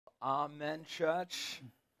Amen, church.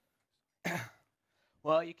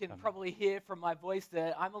 Well, you can Amen. probably hear from my voice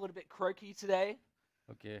that I'm a little bit croaky today.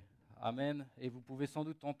 Ok, Amen. Et vous pouvez sans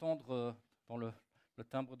doute entendre dans le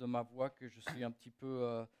timbre de ma voix que je suis un petit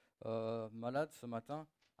peu malade ce matin.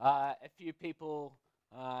 A few people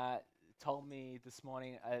told me this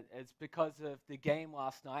morning it's because of the game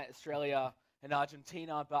last night, Australia and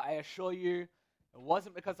Argentina, but I assure you, it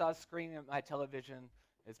wasn't because I was screaming at my television,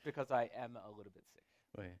 it's because I am a little bit sick.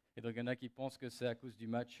 Ouais. Et donc il y en a qui pensent que c'est à cause du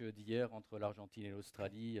match d'hier entre l'Argentine et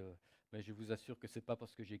l'Australie, mais je vous assure que c'est pas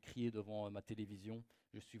parce que j'ai crié devant ma télévision.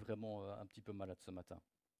 Je suis vraiment un petit peu malade ce matin.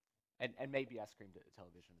 And maybe I screamed at the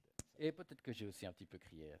television a bit. Et peut-être que j'ai aussi un petit peu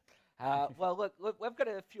crié. Well, look, we've got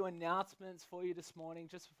a few announcements for you this morning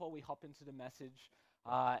just before we hop into the message.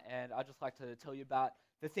 And I'd just like to tell you about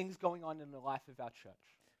the things going on in the life of our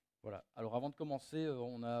church. Voilà. Alors avant de commencer,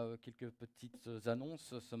 on a quelques petites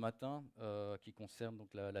annonces ce matin qui concernent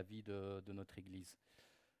donc la vie de notre Église.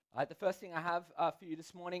 The first thing I have for you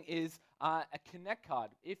this morning is a Connect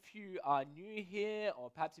card. If you are new here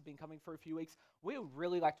or perhaps you've been coming for a few weeks, we would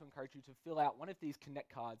really like to encourage you to fill out one of these Connect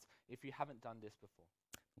cards if you haven't done this before.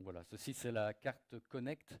 Donc voilà, ceci c'est la carte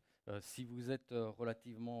Connect. Si vous êtes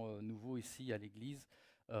relativement nouveau ici à l'Église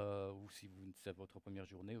ou si c'est votre première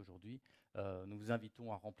journée aujourd'hui, nous vous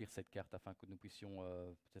invitons à remplir cette carte afin que nous puissions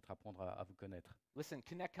peut-être apprendre à vous connaître. Listen,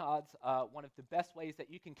 Connect cards are one of the best ways that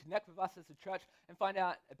you can connect with us as a church and find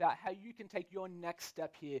out about how you can take your next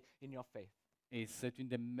step here in your faith. Et c'est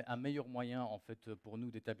un meilleur moyen en fait pour nous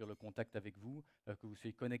d'établir le contact avec vous, que vous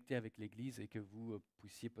soyez connectés avec l'Église et que vous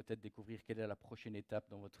puissiez peut-être découvrir quelle est la prochaine étape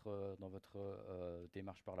dans votre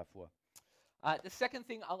démarche par la foi. The second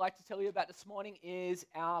thing I'd like to tell you about this morning is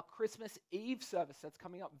our Christmas Eve service that's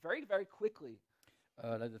coming up very, very quickly.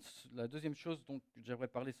 La deuxième chose dont j'aimerais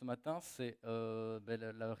parler ce matin, c'est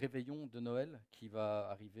le réveillon de Noël qui va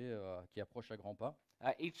arriver, qui approche à grands pas.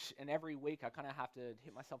 Each and every week, I kind of have to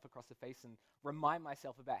hit myself across the face and remind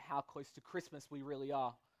myself about how close to Christmas we really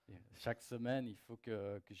are. Et chaque semaine, il faut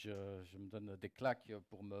que je me donne des claques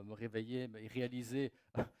pour me réveiller et réaliser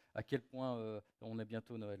à quel point on est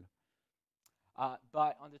bientôt Noël.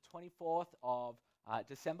 But on the 24th of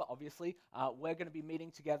December, obviously, we're going to be meeting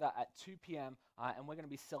together at 2 p.m. And we're going to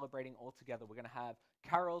be celebrating all together. We're going to have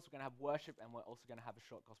carols, we're going to have worship, and we're also going to have a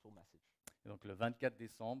short gospel message. Et donc le 24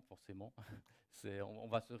 décembre, forcément, on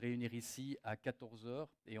va se réunir ici à 14 h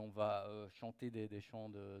et on va chanter des chants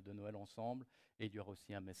de Noël ensemble. Et il y aura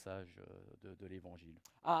aussi un message de l'Évangile.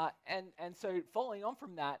 And so following on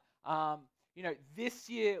from that, you know, this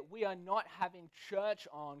year we are not having church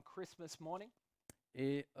on Christmas morning.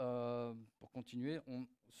 Et pour continuer,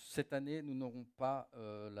 cette année, nous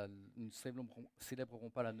ne célébrerons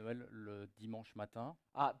pas la Noël le dimanche matin.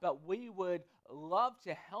 But we would love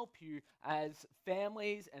to help you as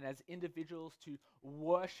families and as individuals to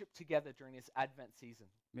worship together during this Advent season.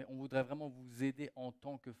 Mais on voudrait vraiment vous aider en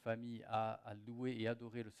tant que famille à louer et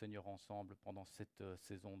adorer le Seigneur ensemble pendant cette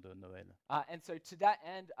saison de Noël. And so to that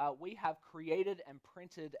end, we have created and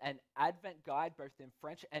printed an Advent guide, both in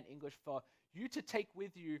French and English, for you to take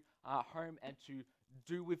with you home and to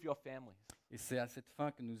do with your families. Et c'est à cette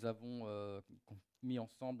fin que nous avons mis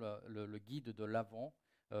ensemble le guide de l'Avent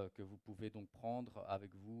que vous pouvez donc prendre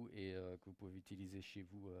avec vous et que vous pouvez utiliser chez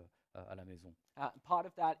vous à la maison. Part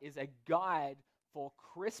of that is a guide for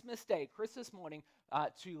Christmas Day, Christmas morning,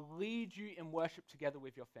 to lead you in worship together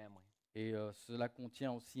with your family. Et cela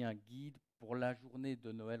contient aussi un guide pour la journée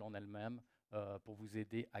de Noël en elle-même, pour vous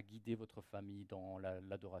aider à guider votre famille dans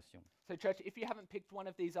l'adoration. So church, if you haven't picked one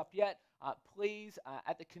of these up yet, please,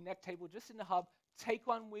 at the Connect table, just in the hub, take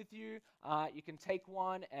one with you. You can take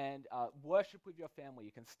one and worship with your family.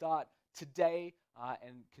 You can start today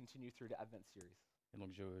and continue through the Advent series. Et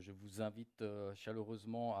donc je vous invite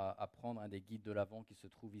chaleureusement à prendre un des guides de l'Avent qui se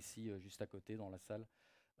trouve ici juste à côté dans la salle,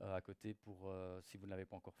 à côté pour si vous ne l'avez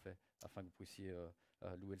pas encore fait, afin que vous puissiez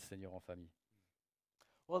louer le Seigneur en famille.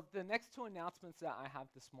 Well, the next two announcements that I have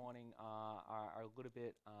this morning are a little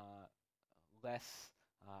bit less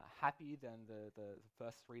happy than the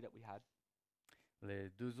first three that we had. Les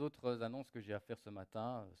deux autres annonces que j'ai à faire ce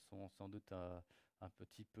matin sont sans doute un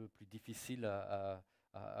petit peu plus difficiles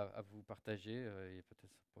à vous partager et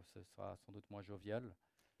peut-être ce sera sans doute moins jovial.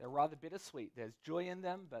 They're rather bittersweet. There's joy in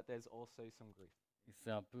them, but there's also some grief. Et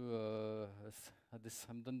c'est un peu,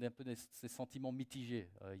 ça me donne un peu ces sentiments mitigés.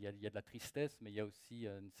 Il y a de la tristesse, mais il y a aussi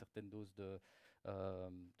une certaine dose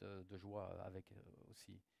de joie avec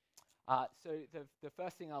aussi. So the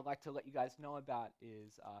first thing I'd like to let you guys know about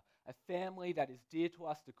is a family that is dear to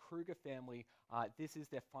us, the Kruger family. This is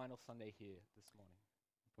their final Sunday here this morning.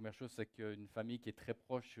 Première chose, c'est qu'une famille qui est très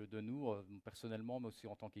proche de nous, personnellement, mais aussi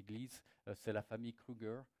en tant qu'Église, c'est la famille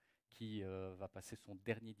Kruger qui va passer son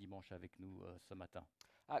dernier dimanche avec nous ce matin.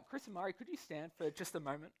 Chris and Murray, could you stand for just a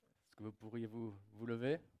moment? Est-ce que vous pourriez vous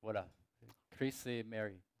lever? Voilà. Chris et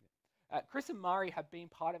Mary. Chris and Murray have been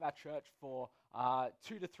part of our church for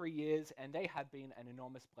 2 to 3 years, and they have been an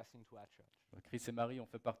enormous blessing to our church. Chris et Marie ont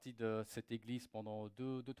fait partie de cette église pendant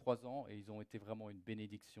 2-3 ans et ils ont été vraiment une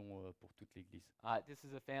bénédiction pour toute l'église. This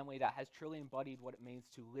is a family that has truly embodied what it means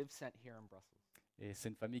to live sent here in Brussels. Et c'est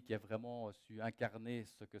une famille qui a vraiment su incarner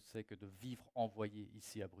ce que c'est que de vivre envoyé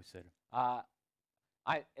ici à Bruxelles.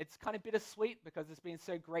 It's kind of bittersweet because it's been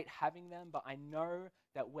so great having them, but I know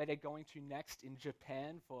that where they're going to next in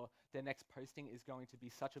Japan for their next posting is going to be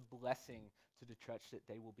such a blessing to the church that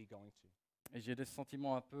they will be going to. Et j'ai des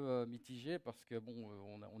sentiments un peu mitigés parce que bon,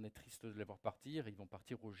 on est triste de les voir partir. Ils vont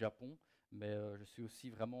partir au Japon, mais je suis aussi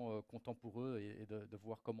vraiment content pour eux et de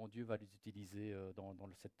voir comment Dieu va les utiliser dans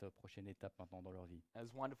cette prochaine étape maintenant dans leur vie. It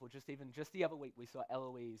was wonderful. Just the other week, we saw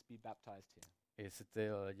Eloise be baptized here. Et c'était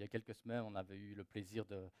il y a quelques semaines, on avait eu le plaisir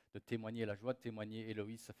de témoigner, la joie de témoigner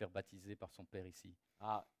Héloïse se faire baptiser par son père ici.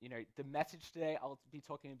 The message today, I'll be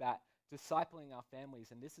talking about discipling our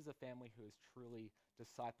families, and this is a family who has truly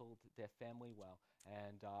discipled their family well,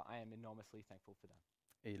 and I am enormously thankful for them.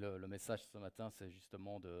 Et le message ce matin, c'est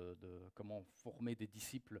justement de comment former des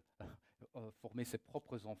disciples, former ses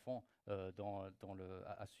propres enfants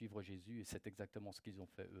à suivre Jésus, et c'est exactement ce qu'ils ont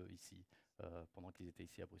fait eux ici, pendant qu'ils étaient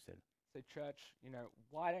ici à Bruxelles. So church,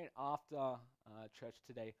 why don't after church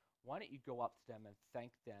today, why don't you go up to them and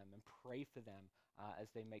thank them and pray for them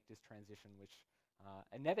as they make this transition, which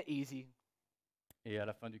are never easy. Et à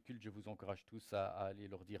la fin du culte, je vous encourage tous à aller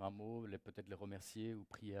leur dire un mot, peut-être les remercier ou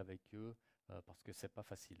prier avec eux, parce que c'est pas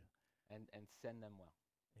facile. And send them well.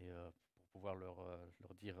 Et pour pouvoir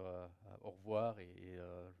leur dire au revoir et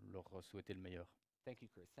leur souhaiter le meilleur. Thank you,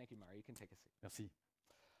 Chris. Thank you, Murray. You can take a seat. Merci.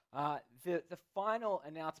 The final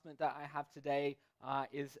announcement that I have today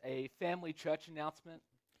is a family church announcement.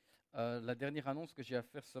 La dernière annonce que j'ai à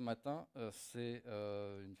faire ce matin, c'est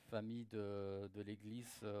une famille de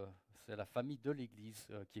l'église, c'est la famille de l'église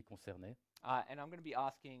qui est concernée. And I'm going to be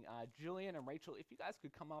asking Julian and Rachel if you guys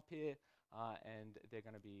could come up here, and they're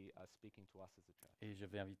going to be speaking to us as a church. Et je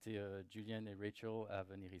vais inviter Julian et Rachel à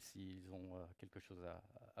venir ici. Ils ont quelque chose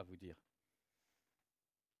à vous dire.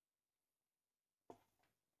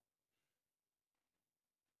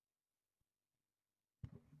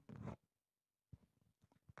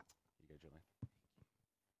 You go, Julian.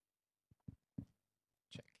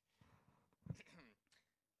 Check.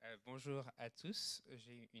 Bonjour à tous.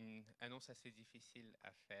 J'ai une annonce assez difficile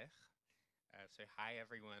à faire. So hi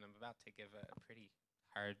everyone. I'm about to give a pretty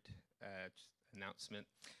hard announcement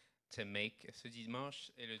to make. Ce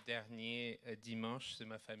dimanche est le dernier dimanche de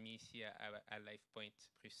ma famille ici à Life Point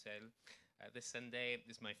Bruxelles. This Sunday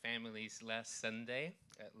is my family's last Sunday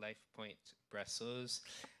at Life Point Brussels.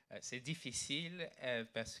 C'est difficile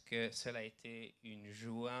parce que cela a été une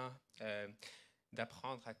joie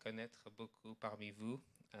d'apprendre à connaître beaucoup parmi vous.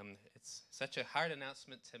 It's such a hard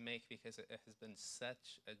announcement to make because it has been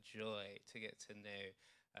such a joy to get to know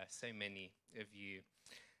so many of you.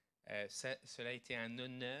 Cela a été un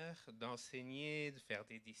honneur d'enseigner, de faire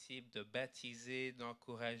des disciples, de baptiser,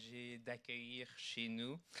 d'encourager, d'accueillir chez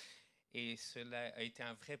nous. Et cela a été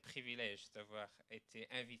un vrai privilège d'avoir été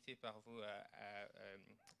invité par vous,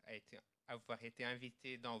 avoir été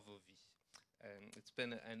invité dans vos vies. It's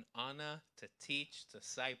been an honor to teach,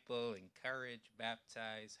 disciple, encourage,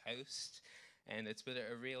 baptize, host, and it's been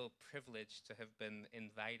a real privilege to have been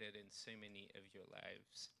invited in so many of your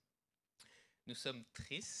lives. Nous sommes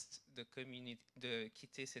tristes de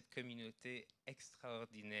quitter cette communauté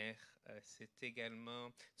extraordinaire.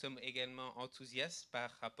 Nous sommes également enthousiastes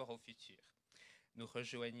par rapport au futur. Nous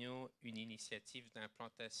rejoignons une initiative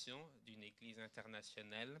d'implantation d'une église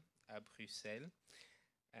internationale à Bruxelles.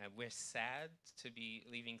 We're sad to be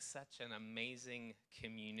leaving such an amazing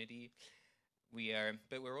community.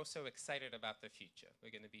 But we're also excited about the future.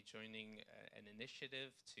 We're going to be joining an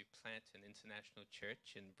initiative to plant an international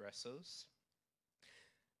church in Brussels.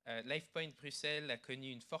 Life Point Bruxelles a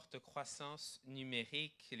connu une forte croissance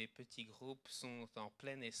numérique. Les petits groupes sont en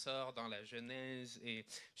plein essor dans la genèse et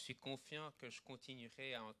je suis confiant que je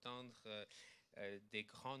continuerai à entendre des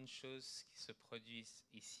grandes choses qui se produisent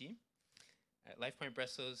ici. Life Point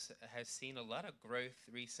Brussels has seen a lot of growth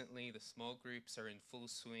recently. The small groups are in full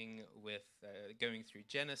swing with going through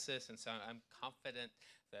Genesis, and so I'm confident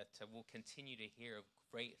that we'll continue to hear of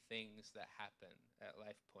great things that happen at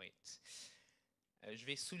Life Point. Je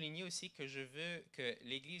vais souligner aussi que je veux que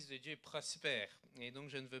l'Église de Dieu prospère. Et donc,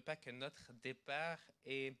 je ne veux pas que notre départ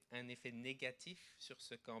ait un effet négatif sur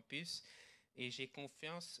ce campus. Et j'ai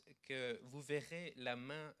confiance que vous verrez la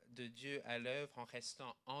main de Dieu à l'œuvre en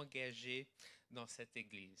restant engagé dans cette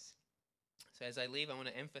Église. So as I leave, I want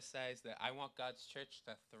to emphasize that I want God's church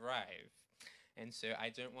to thrive. And so I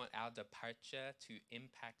don't want our departure to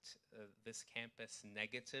impact this campus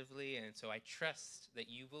negatively. And so I trust that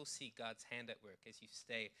you will see God's hand at work as you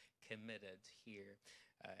stay committed here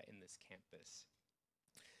in this campus.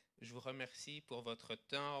 Je vous remercie pour votre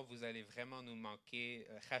temps. Vous allez vraiment nous manquer.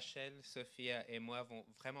 Rachel, Sophia et moi avons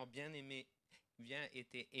vraiment bien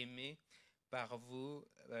été aimés par vous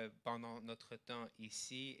pendant notre temps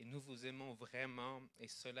ici. Et nous vous aimons vraiment et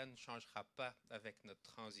cela ne changera pas avec notre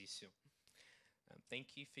transition.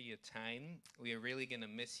 Thank you for your time. We are really going to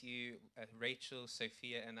miss you. Rachel,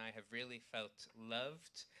 Sophia, and I have really felt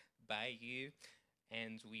loved by you,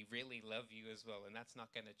 and we really love you as well. And that's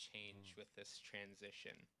not going to change with this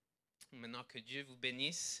transition. Maintenant, que Dieu vous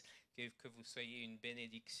bénisse, que vous soyez une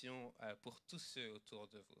bénédiction pour tous ceux autour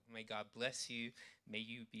de vous. May God bless you. May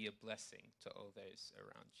you be a blessing to all those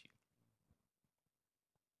around you.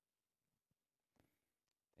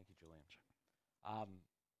 Thank you, Julian.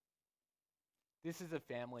 This is a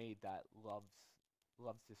family that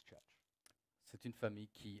loves this church. C'est une famille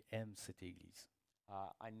qui aime cette église.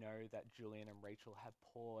 I know that Julian and Rachel have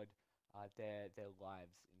poured their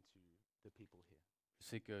lives into the people here. Je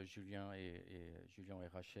sais que Julien et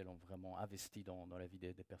Rachel ont vraiment investi dans la vie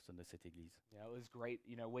des personnes de cette église. Yeah, it was great.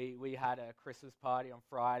 You know, we had a Christmas party on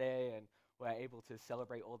Friday, and we're able to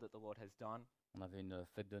celebrate all that the Lord has done. On avait une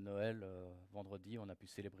fête de Noël vendredi, on a pu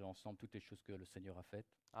célébrer ensemble toutes les choses que le Seigneur a faites.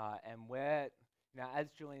 And we're, you know, as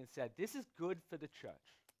Julian said, this is good for the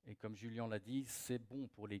church. Et comme Julien l'a dit, c'est bon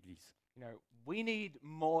pour l'église. You know, we need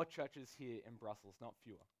more churches here in Brussels, not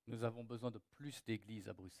fewer. Nous avons besoin de plus d'églises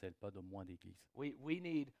à Bruxelles, pas de moins d'églises. We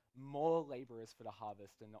need more laborers for the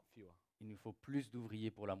harvest and not fewer. Il nous faut plus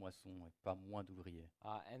d'ouvriers pour la moisson et pas moins d'ouvriers.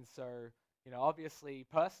 And so, you know, obviously,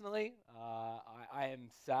 personally, I am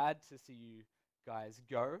sad to see you guys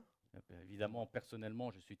go, Évidemment,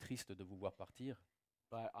 personnellement, je suis triste de vous voir partir,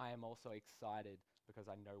 but I am also excited because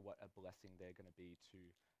I know what a blessing they're going to be to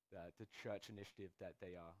the church initiative that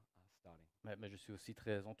they are starting. mais je suis aussi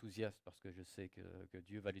très enthousiaste parce que je sais que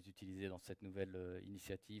Dieu va les utiliser dans cette nouvelle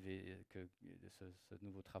initiative et que ce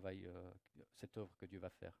nouveau travail, cette œuvre que Dieu va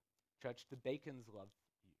faire. Church, the Bacons love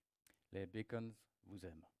you, Les Bacons vous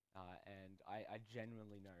aiment. and I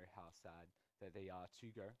genuinely know how sad that they are to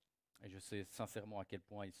go. Et je sais sincèrement à quel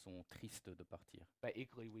point ils sont tristes de partir. But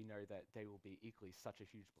equally, we know that they will be equally such a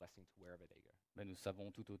huge blessing to wherever they go. Mais nous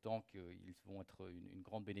savons tout autant qu'ils vont être une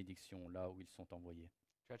grande bénédiction là où ils sont envoyés.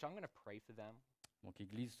 Church, I'm going to pray for them, Donc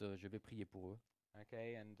Église, je vais prier pour eux.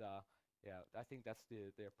 okay? And yeah, I think that's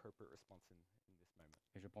the appropriate response in this moment.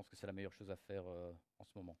 Et je pense que c'est la meilleure chose à faire en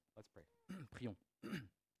ce moment. Let's pray. Prions.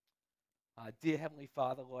 Dear Heavenly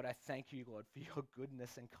Father, Lord, I thank you, Lord, for your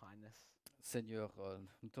goodness and kindness. Seigneur,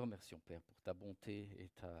 nous te remercions, Père, pour ta bonté et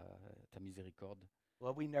ta miséricorde.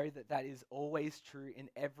 Lord, we know that that is always true in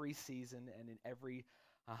every season and in every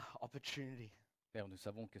opportunity. Père, nous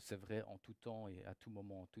savons que c'est vrai en tout temps et à tout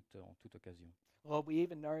moment, en toute occasion. Lord, we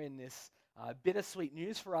even know in this bittersweet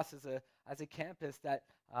news for us as a campus that,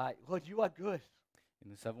 Lord, you are good. Et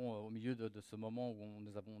nous savons au milieu de ce moment où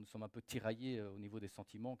nous sommes un peu tiraillés au niveau des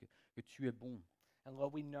sentiments que tu es bon. And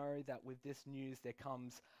Lord, we know that with this news there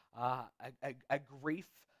comes a grief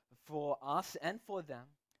for us and for them.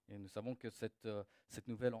 Et nous savons que cette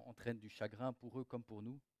nouvelle entraîne du chagrin pour eux comme pour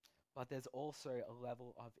nous. But there's also a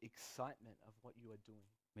level of excitement of what you are doing.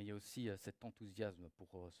 Mais il y a aussi cet enthousiasme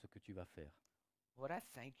pour ce que tu vas faire. Lord, I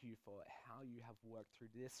thank you for how you have worked through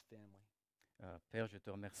this family. Père, je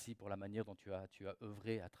te remercie pour la manière dont tu as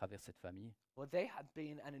œuvré à travers cette famille. Lord, they have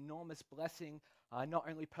been an enormous blessing, not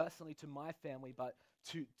only personally to my family, but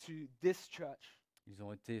to this church. Ils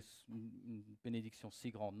ont été une bénédiction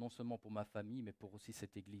si grande, non seulement pour ma famille, mais pour aussi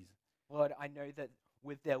cette église. Lord, I know that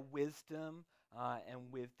with their wisdom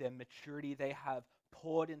and with their maturity, they have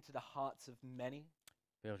poured into the hearts of many.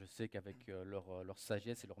 Père, je sais qu'avec leur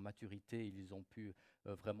sagesse et leur maturité, ils ont pu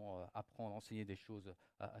vraiment apprendre, enseigner des choses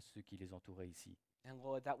à ceux qui les entouraient ici. And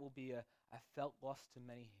Lord, that will be a felt loss to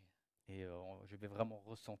many here. Et je vais vraiment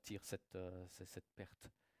ressentir cette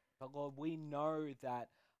perte. But Lord, we know that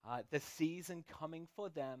the season coming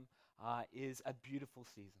for them is a beautiful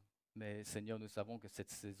season. Mais Seigneur, nous savons que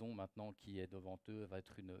cette saison maintenant qui est devant eux va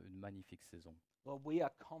être une magnifique saison. Lord, we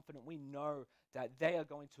are confident, we know that they are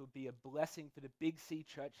going to be a blessing for the Big C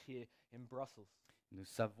church here in Brussels. Nous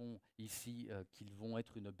savons ici qu'ils vont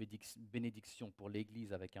être une bénédiction pour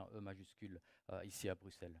l'Église avec un E majuscule ici à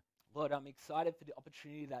Bruxelles. Lord, I'm excited for the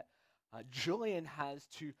opportunity that Julian has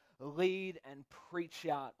to lead and preach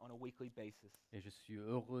out on a weekly basis. Et je suis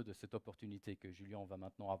heureux de cette opportunité que Julien va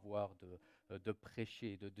maintenant avoir de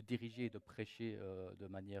prêcher, de diriger et de prêcher de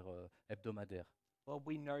manière hebdomadaire. Lord,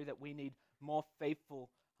 we know that we need more faithful,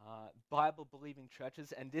 Bible-believing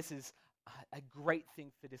churches, and this is a great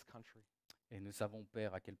thing for this country. Et nous savons,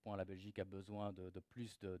 Père, à quel point la Belgique a besoin de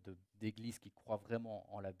plus d'églises qui croient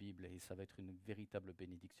vraiment en la Bible, et ça va être une véritable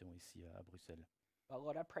bénédiction ici à Bruxelles. But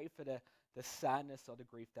Lord, I pray for the sadness or the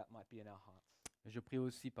grief that might be in our hearts. Je prie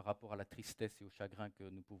aussi par rapport à la tristesse et au chagrin que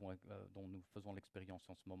nous pouvons, dont nous faisons l'expérience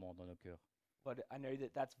en ce moment dans nos cœurs. Lord, I know that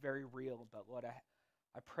that's very real, but Lord,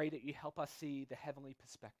 I pray that you help us see the heavenly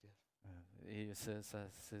perspective. Et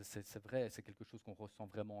c'est vrai, c'est quelque chose qu'on ressent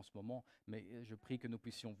vraiment en ce moment, mais je prie que nous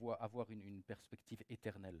puissions avoir une perspective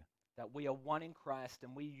éternelle, That we are one in Christ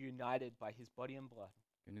and we are united by his body and blood.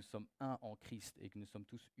 que nous sommes un en Christ et que nous sommes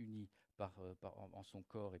tous unis en son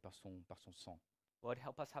corps et par son sang. Lord,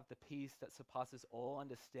 help us have the peace that surpasses all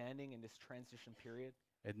understanding in this transition period.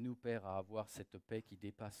 Aide-nous, Père, à avoir cette paix qui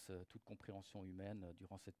dépasse toute compréhension humaine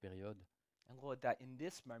durant cette période, And Lord, that in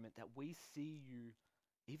this moment that we see you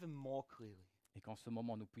even more clearly. et qu'en ce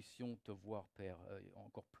moment nous puissions te voir, Père,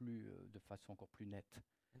 de façon encore plus nette,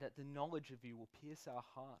 And that the knowledge of you will pierce our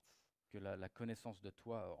hearts. que la connaissance de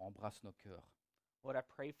toi embrasse nos cœurs. Lord, I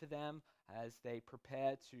pray for them as they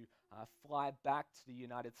prepare to fly back to the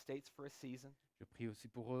United States for a season. Je prie aussi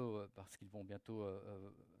pour eux parce qu'ils vont bientôt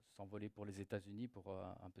s'envoler pour les États-Unis pour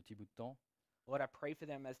un petit bout de temps. Lord, I pray for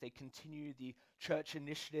them as they continue the church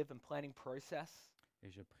initiative and planning process.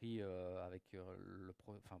 Et je prie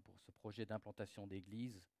pour ce projet d'implantation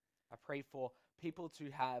d'église. I pray for people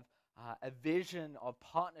to have a vision of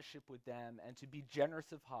partnership with them and to be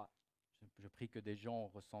generous of heart. Je prie que des gens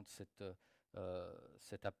ressentent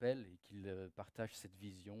cet appel et qu'ils partagent cette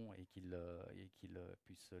vision et qu'ils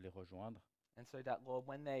puissent les rejoindre. And so that, Lord,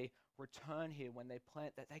 when they return here, when they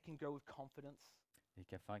plant, that they can go with confidence. Et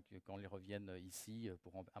qu'afin que quand ils reviennent ici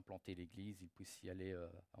pour implanter l'église, ils puissent y aller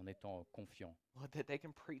en étant confiants, Lord, that they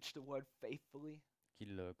can preach the word faithfully.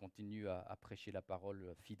 qu'ils continuent à prêcher la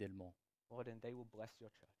parole fidèlement Lord, and they will bless your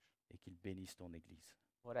church. et qu'ils bénissent ton église.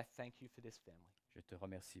 Lord, I thank you for this family. Je te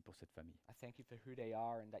remercie pour cette famille. I thank you for who they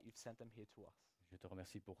are and that you've sent them here to us. Je te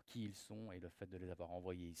remercie pour qui ils sont et le fait de les avoir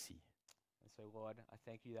envoyés ici. And so, Lord, I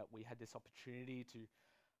thank you that we had this opportunity to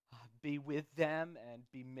be with them and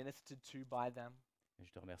be ministered to by them. Et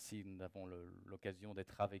je te remercie, nous avons l'occasion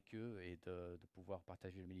d'être avec eux et de pouvoir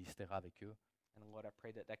partager le ministère avec eux. And Lord, I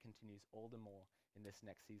pray that that continues all the more in this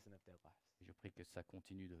next season of their lives. Et je prie que ça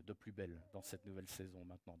continue de plus belle dans cette nouvelle saison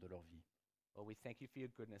maintenant de leur vie. Lord, we thank you for your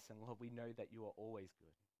goodness, and Lord, we know that you are always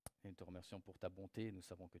good. Et nous te remercions pour ta bonté et nous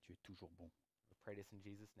savons que tu es toujours bon. We pray this in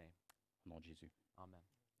Jesus' name. Au nom de Jésus. Amen.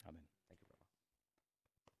 Amen. Thank you, brother.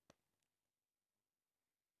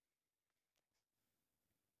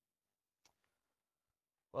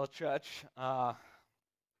 Well, church,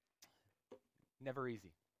 never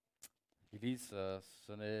easy. Église,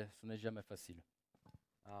 ce n'est jamais facile.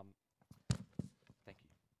 Thank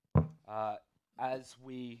you. As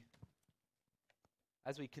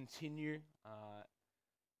we continue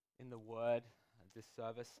in the Word, this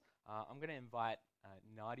service, I'm going to invite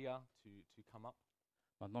Nadia to come up.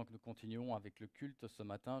 Maintenant que nous continuons avec le culte ce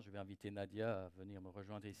matin, je vais inviter Nadia à venir me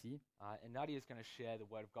rejoindre ici. And Nadia is going to share the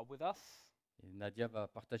Word of God with us, Et Nadia va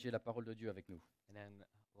partager la parole de Dieu avec nous. and then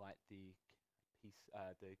light the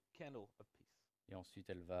candle of peace. Et ensuite,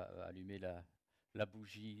 elle va allumer la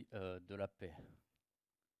bougie de la paix.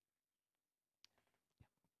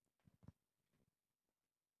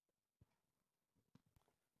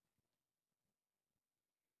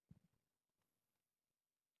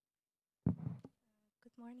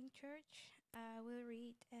 Good morning, church. I will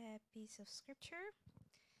read a piece of scripture.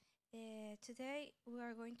 Today we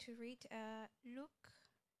are going to read Luke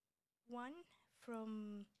 1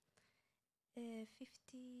 from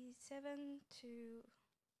 57 to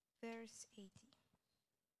verse 80.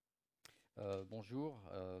 Bonjour,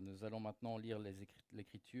 nous allons maintenant lire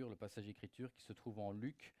l'écriture, le passage d'écriture qui se trouve en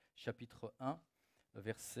Luc, chapitre 1,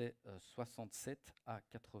 versets 67 à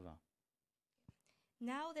 80.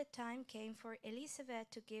 Now the time came for Elizabeth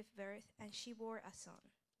to give birth, and she bore a son.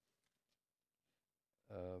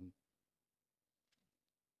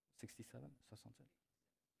 67, 67,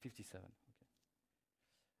 57. Okay.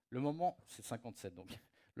 Le moment, c'est 57 donc.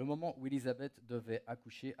 Le moment où Élisabeth devait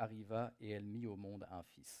accoucher arriva et elle mit au monde un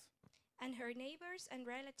fils. And her neighbors and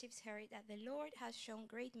relatives heard that the Lord has shown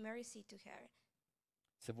great mercy to her.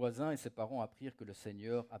 Ses voisins et ses parents apprirent que le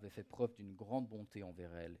Seigneur avait fait preuve d'une grande bonté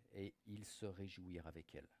envers elle, et ils se réjouirent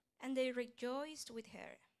avec elle. And they rejoiced with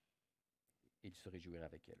her. Ils se réjouirent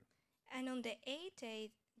avec elle. And on the 8th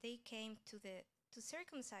day they came to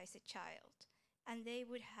circumcise the child, and they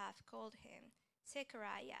would have called him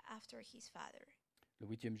Zechariah after his father. Le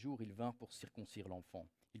 8e jour, ils vinrent pour circoncire l'enfant.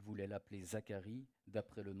 Ils voulaient l'appeler Zacharie,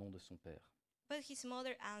 d'après le nom de son père. But his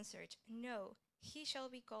mother answered, No, he shall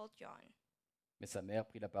be called John. Mais sa mère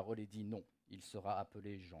prit la parole et dit non, il sera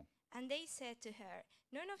appelé Jean. And they said to her,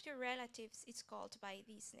 None of your relatives is called by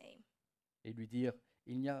this name. Et lui dirent,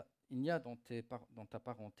 il n'y a dans ta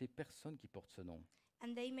parenté personne qui porte ce nom.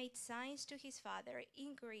 And they made signs to his father,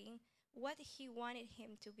 inquiring what he wanted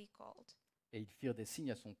him to be called. Et ils firent des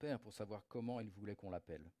signes à son père pour savoir comment il voulait qu'on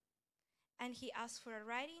l'appelle. And he asked for a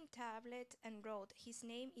writing tablet and wrote, His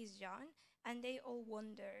name is John, and they all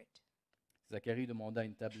wondered. Zacharie demanda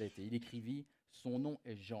une tablette et il écrivit, son nom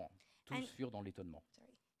est Jean. Tous And- furent dans l'étonnement.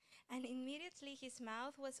 And immediately his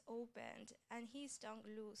mouth was opened, and his tongue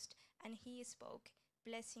loosed, and he spoke,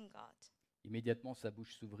 blessing God. Immédiatement sa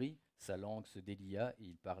bouche s'ouvrit, sa langue se délia et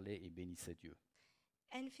il parlait et bénissait Dieu.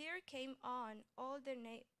 And fear came on all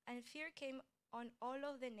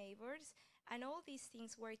of the neighbors, and all these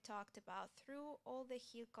things were talked about through all the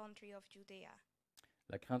hill country of Judea.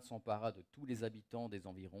 La crainte s'empara de tous les habitants des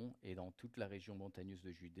environs et dans toute la région montagneuse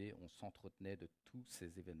de Judée, on s'entretenait de tous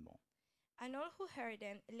ces événements. And all who heard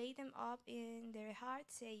them laid them up in their hearts,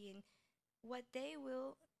 saying, What day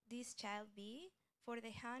will this child be? For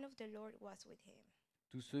the hand of the Lord was with him.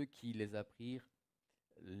 Tous ceux qui les apprirent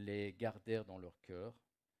les gardèrent dans leur cœur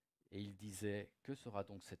et ils disaient, que sera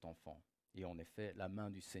donc cet enfant? Et en effet, la main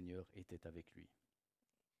du Seigneur était avec lui.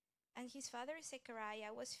 And his father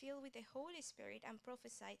Zechariah was filled with the Holy Spirit and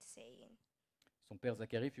prophesied, saying, Son père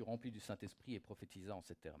Zacharie fut rempli du Saint-Esprit et prophétisa en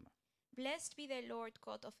ces termes. Blessed be the Lord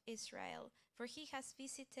God of Israel, for he has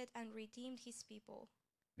visited and redeemed his people,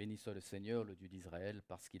 Béni soit le Seigneur, le Dieu d'Israël,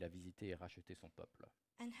 parce qu'il a visité et racheté son peuple.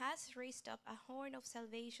 and has raised up a horn of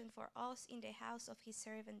salvation for us in the house of his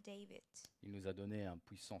servant David, Il nous a donné un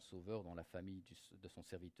puissant sauveur dans la famille de son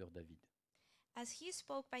serviteur David. as he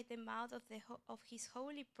spoke by the mouth of his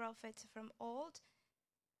holy prophets from old,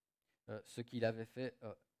 Ce qu'il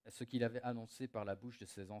avait annoncé par la bouche de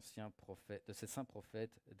ses saints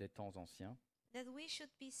prophètes des temps anciens, that we should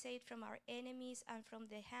be saved from our enemies and from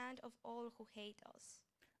the hand of all who hate us,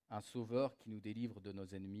 un sauveur qui nous délivre de nos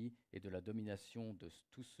ennemis et de la domination de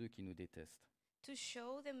tous ceux qui nous détestent, to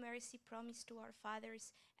show the mercy promised to our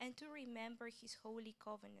fathers and to remember his holy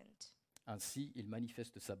covenant. Ainsi, il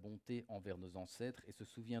manifeste sa bonté envers nos ancêtres et se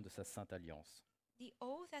souvient de sa sainte alliance, The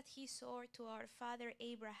oath that he swore to our father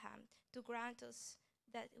Abraham to grant us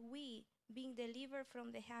that we, being delivered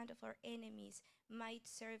from the hand of our enemies, might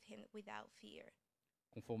serve him without fear.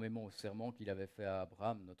 conformément au serment qu'il avait fait à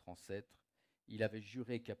Abraham, notre ancêtre. Il avait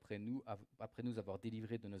juré qu'après nous avoir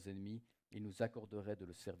délivrés de nos ennemis, il nous accorderait de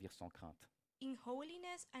le servir sans crainte, In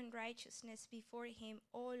holiness and righteousness before him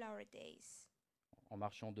all our days. en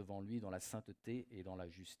marchant devant lui dans la sainteté et dans la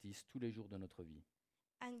justice tous les jours de notre vie.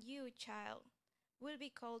 And you, child, will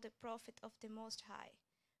be called the prophet of the Most High,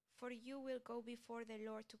 for you will go before the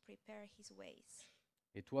Lord to prepare his ways.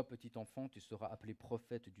 Et toi, petit enfant, tu seras appelé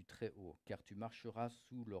prophète du Très-Haut, car tu marcheras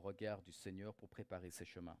sous le regard du Seigneur pour préparer ses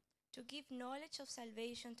chemins, To give knowledge of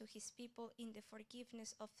salvation to his people in the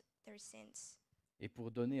forgiveness of their sins, et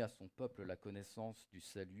pour donner à son peuple la connaissance du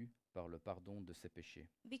salut par le pardon de ses péchés,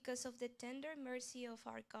 because of the tender mercy of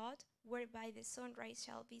our God, whereby the sunrise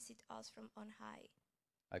shall visit us from on high.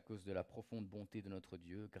 à cause de la profonde bonté de notre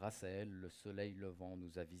Dieu. Grâce à elle, le soleil levant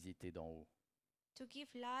nous a visités d'en haut, To give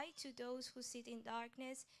light to those who sit in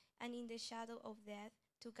darkness and in the shadow of death,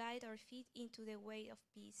 to guide our feet into the way of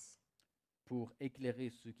peace. pour éclairer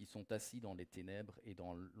ceux qui sont assis dans les ténèbres et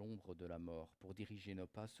dans l'ombre de la mort, pour diriger nos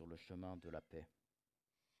pas sur le chemin de la paix.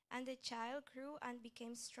 And the child grew and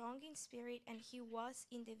became strong in spirit, and he was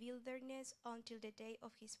in the wilderness until the day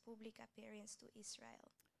of his public appearance to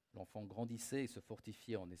Israel. L'enfant grandissait et se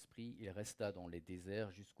fortifiait en esprit. Il resta dans les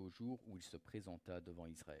déserts jusqu'au jour où il se présenta devant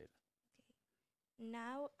Israël.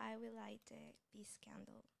 Now I will light the peace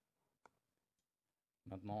candle.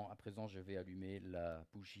 Maintenant, à présent, je vais allumer la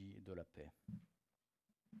bougie de la paix.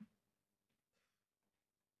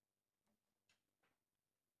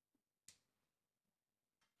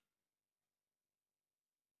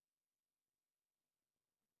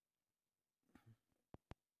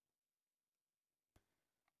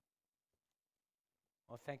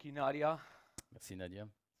 Well, thank you, Nadia. Merci Nadia.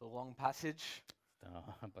 It's a long passage, C'est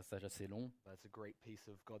un passage assez long, but it's a great piece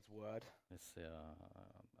of God's word. mais c'est un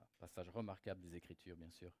passage remarquable des Écritures,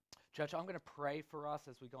 bien sûr. Church, I'm going to pray for us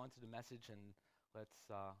as we go into the message, and let's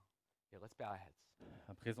bow our heads.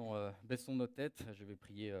 À présent, baissons nos têtes. Je vais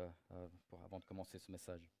prier avant de commencer ce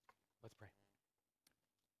message. Let's pray.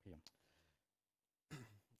 Prions.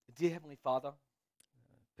 Dear Heavenly Father,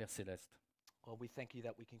 Père Céleste, Lord, we thank you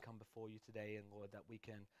that we can come before you today, and Lord, that we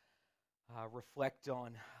can reflect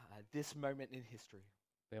on this moment in history.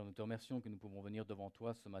 Père, nous te remercions que nous pouvons venir devant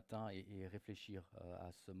toi ce matin et réfléchir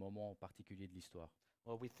à ce moment particulier de l'histoire.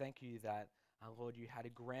 Lord, we thank you that, Lord, you had a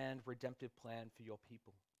grand redemptive plan for your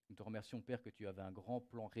people. Nous te remercions, Père, que tu avais un grand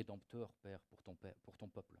plan rédempteur, Père, pour ton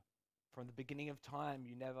peuple. From the beginning of time,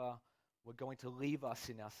 you never were going to leave us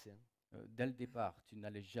in our sin, Dès le départ, tu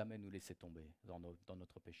n'allais jamais nous laisser tomber dans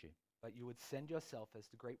notre péché. but you would send yourself as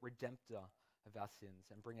the great redemptor of our sins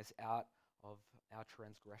and bring us out of our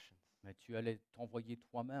transgressions. Mais tu allais t'envoyer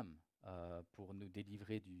toi-même pour nous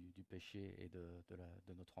délivrer du péché et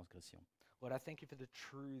de nos transgressions. Lord, I thank you for the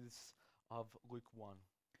truths of Luke 1.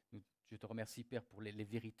 Je te remercie, Père, pour les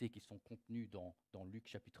vérités qui sont contenues dans Luc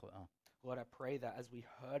chapitre 1. Lord, I pray that as we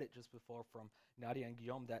heard it just before from Nadia and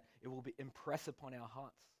Guillaume, that it will be impressed upon our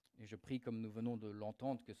hearts. Et je prie, comme nous venons de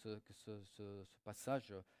l'entendre, que ce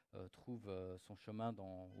passage trouve son chemin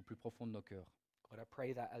au plus profond de nos cœurs. Lord, I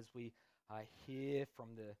pray that as we hear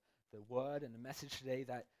from the word and the message today,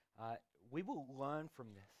 that we will learn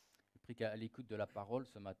from this. Je prie qu'à l'écoute de la parole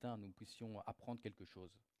ce matin, nous puissions apprendre quelque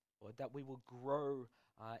chose, Lord, that we will grow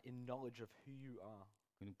in knowledge of who you are.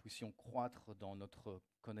 que nous puissions croître dans notre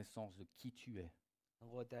connaissance de qui tu es, And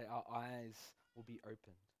Lord, that our eyes will be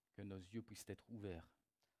opened. que nos yeux puissent être ouverts.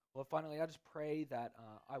 Lord, finally, I just pray that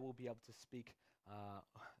I will be able to speak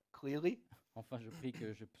clearly. Enfin, je prie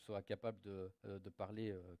que je sois capable de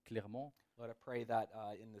parler clairement. Lord, I pray that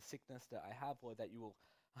in the sickness that I have, Lord, that you will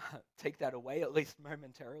take that away, at least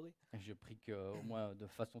momentarily. Et je prie qu'au moins de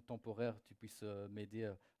façon temporaire, tu puisses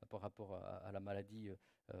m'aider par rapport à la maladie,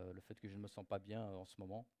 le fait que je ne me sens pas bien en ce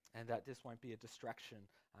moment, And that this won't be a distraction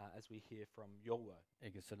as we hear from your word.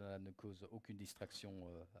 et que cela ne cause aucune distraction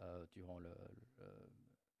durant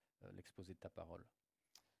l'exposé de ta parole.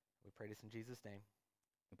 We pray this in Jesus' name.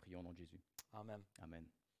 Nous prions au nom de Jésus. Amen. Amen.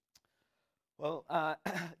 Well,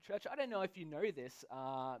 church, I don't know if you know this,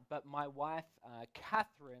 but my wife,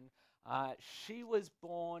 Catherine, she was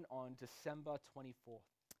born on December 24th.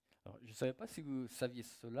 Alors, je ne savais pas si vous saviez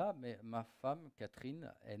cela, mais ma femme,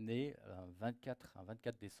 Catherine, est née un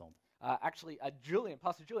 24 décembre. Actually,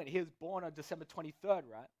 Pastor Julian, he was born on December 23rd,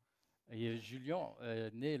 right? Et Julien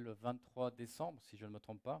est né le 23 décembre, si je ne me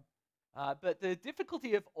trompe pas. But the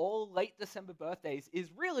difficulty of all late December birthdays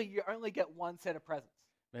is really you only get one set of presents.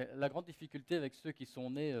 Mais la grande difficulté avec ceux qui sont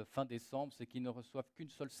nés fin décembre, c'est qu'ils ne reçoivent qu'une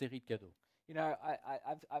seule série de cadeaux. You know,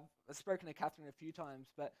 I've spoken to Catherine a few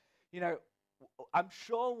times, but, you know, I'm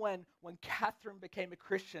sure when Catherine became a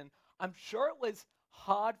Christian, I'm sure it was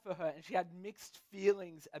hard for her and she had mixed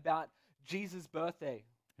feelings about Jesus' birthday.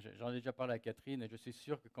 J'en ai déjà parlé à Catherine et je suis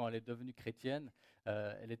sûr que quand elle est devenue chrétienne,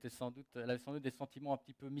 elle avait sans doute des sentiments un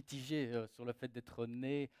petit peu mitigés sur le fait d'être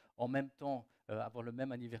née en même temps, avoir le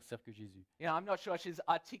même anniversaire que Jésus. You know, I'm not sure she's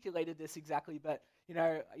articulated this exactly, but, you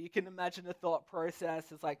know, you can imagine the thought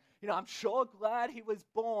process. It's like, you know, I'm sure glad he was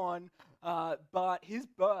born, but his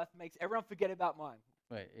birth makes everyone forget about mine.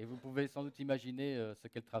 Ouais, et vous pouvez sans doute imaginer ce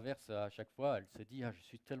qu'elle traverse à chaque fois. Elle se dit, je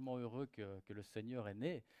suis tellement heureux que le Seigneur est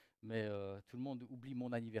né, mais tout le monde oublie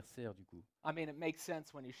mon anniversaire du coup. I mean, it makes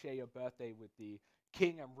sense when you share your birthday with the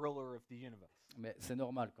king and ruler of the universe. Mais c'est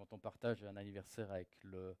normal quand on partage un anniversaire avec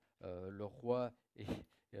le roi et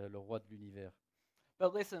le roi de l'univers.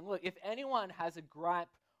 But listen, look, if anyone has a gripe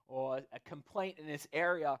or a complaint in this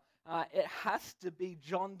area, it has to be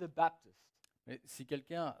John the Baptist. Mais si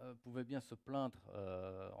quelqu'un pouvait bien se plaindre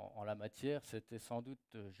en la matière, c'était sans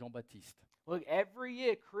doute Jean-Baptiste. Look, every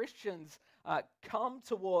year Christians come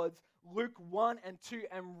towards Luke 1 and 2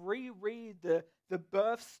 and reread the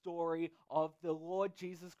birth story of the Lord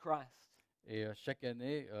Jesus Christ. Et chaque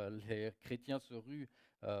année, les chrétiens se ruent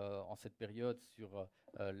en cette période sur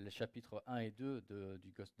les chapitres 1 et 2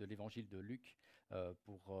 de l'évangile de Luc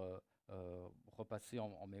pour repasser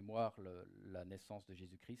en mémoire la naissance de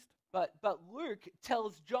Jésus-Christ. But Luke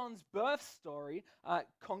tells John's birth story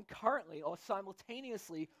concurrently or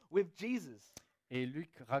simultaneously with Jesus. Et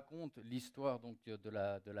Luc raconte l'histoire donc de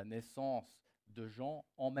la naissance de Jean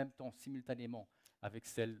en même temps, simultanément, avec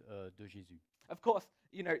celle de Jésus. Of course,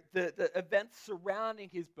 you know, the events surrounding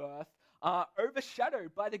his birth are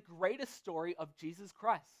overshadowed by the greatest story of Jesus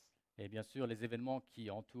Christ. Et bien sûr, les événements qui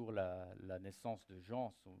entourent la naissance de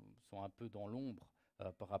Jean sont un peu dans l'ombre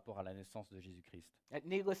par rapport à la naissance de Jésus-Christ. And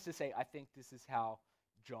needless to say, I think this is how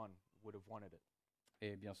John would have wanted it.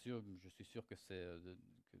 Et bien sûr, je suis sûr que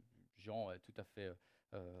Jean est tout à fait,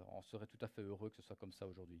 en serait tout à fait heureux que ce soit comme ça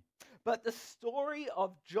aujourd'hui. But the story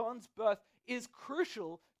of John's birth is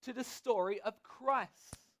crucial to the story of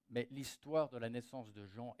Christ. Mais l'histoire de la naissance de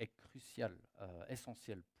Jean est cruciale,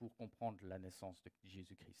 essentielle pour comprendre la naissance de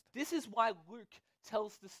Jésus-Christ. This is why Luke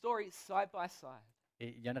tells the story side by side. Et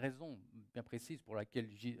il y a une raison bien précise pour laquelle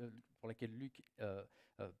Luc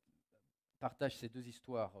partage ces deux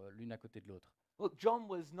histoires l'une à côté de l'autre. Look, John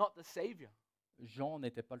was not the savior, Jean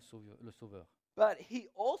n'était pas le sauveur, but he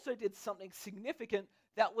also did something significant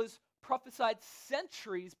that was prophesied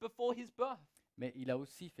centuries before his birth. mais il a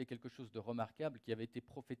aussi fait quelque chose de remarquable qui avait été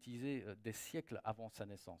prophétisé des siècles avant sa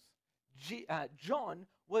naissance. John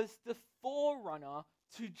was the forerunner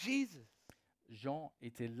to Jesus. Jean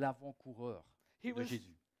était l'avant-coureur He de was,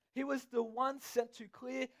 Jésus. he was the one sent to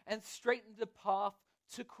clear and straighten the path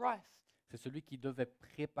to Christ. C'est celui qui devait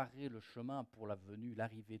préparer le chemin pour la venue,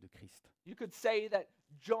 l'arrivée de Christ. You could say that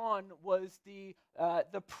John was the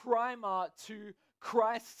primer to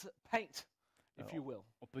Christ's paint, if you will.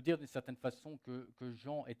 On peut dire d'une certaine façon que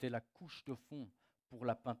Jean était la couche de fond pour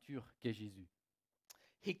la peinture qu'est Jésus.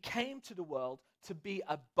 He came to the world to be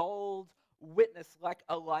a bold witness like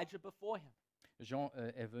Elijah before him. Jean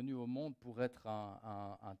est venu au monde pour être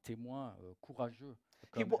un témoin courageux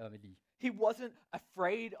comme wa- Élie. He wasn't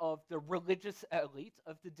afraid of the religious elite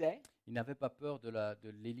of the day, Il n'avait pas peur de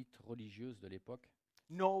l'élite religieuse de l'époque.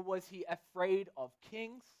 nor was he afraid of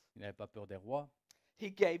kings. Il n'avait pas peur des rois.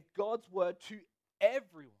 He gave God's word to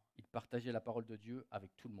everyone, Il partageait la parole de Dieu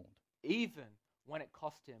avec tout le monde, even when it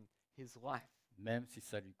cost him his life. même si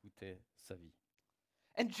ça lui coûtait sa vie.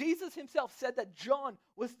 And Jesus himself said that John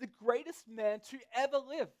was the greatest man to ever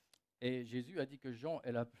live. Et Jésus a dit que Jean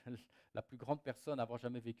est la plus grande personne à avoir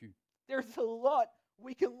jamais vécu. There's a lot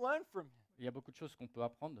we can learn from him, Il y a beaucoup de choses qu'on peut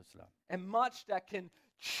apprendre de cela. and much that can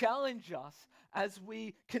challenge us as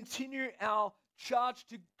we continue our charge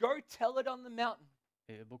to go tell it on the mountain.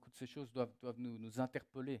 Et beaucoup de ces choses doivent nous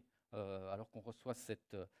interpeller alors qu'on reçoit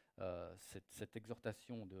cette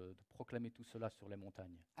exhortation de proclamer tout cela sur les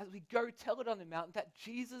montagnes. As we go tell it on the mountain that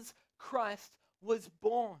Jesus Christ was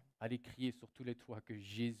born. Allez crier sur tous les toits que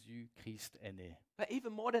Jésus-Christ est né. But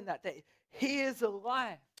even more than that he is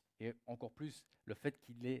alive Et encore plus, le fait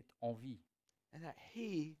qu'il est en vie and that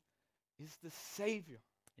he is the Savior.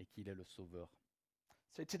 et qu'il est le Sauveur.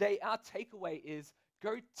 So today, our takeaway is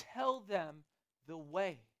go tell them the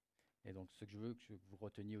way. Et donc, ce que je veux que vous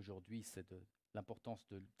reteniez aujourd'hui, c'est l'importance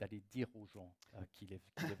d'aller dire aux gens qu'il est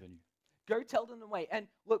venu. Go tell them the way. And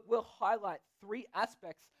look, we'll highlight 3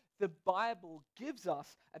 aspects the Bible gives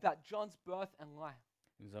us about John's birth and life.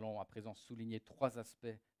 Nous allons à présent souligner 3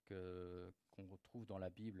 aspects qu'on retrouve dans la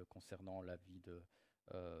Bible concernant la vie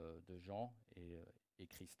de Jean et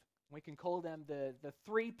Christ. We can call them the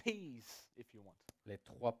 3 P's, if you want. Les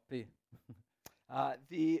 3 P,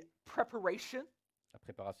 The preparation, la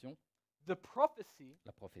préparation, the prophecy,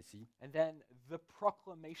 la prophétie and then the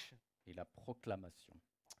proclamation. et la proclamation.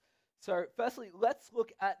 So, firstly, let's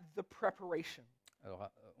look at the preparation. Alors,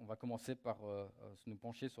 on va commencer par nous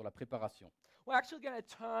pencher sur la préparation. We're actually going to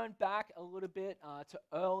turn back a little bit to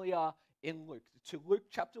earlier in Luke, to Luke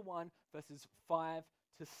chapter 1, verses 5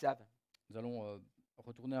 to 7. Nous allons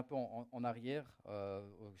retourner un peu en arrière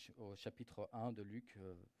au chapitre 1 de Luc,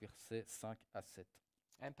 versets 5 à 7.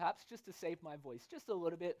 And perhaps just to save my voice, just a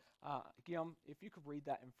little bit, Guillaume, if you could read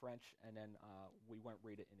that in French, and then we won't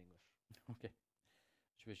read it in English. Ok.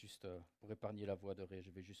 Je vais juste, pour épargner la voix de Ré,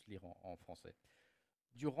 je vais juste lire en français.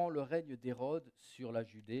 Durant le règne d'Hérode sur la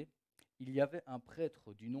Judée, il y avait un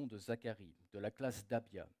prêtre du nom de Zacharie, de la classe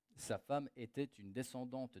d'Abia. Sa femme était une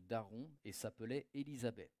descendante d'Aaron et s'appelait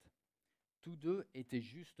Élisabeth. Tous deux étaient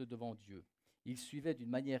justes devant Dieu. Ils suivaient d'une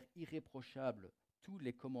manière irréprochable tous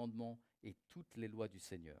les commandements et toutes les lois du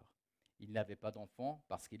Seigneur. Ils n'avaient pas d'enfants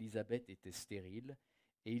parce qu'Élisabeth était stérile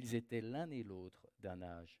et ils étaient l'un et l'autre d'un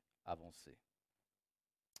âge avancé.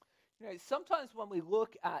 You know, sometimes when we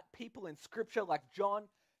look at people in Scripture like John,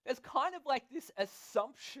 there's kind of like this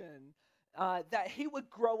assumption that he would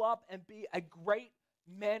grow up and be a great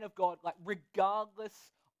man of God, like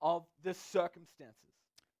regardless of the circumstances.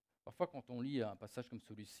 Parfois, quand on lit un passage comme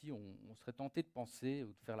celui-ci, on serait tenté de penser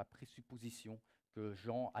ou de faire la présupposition que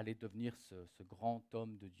Jean allait devenir ce grand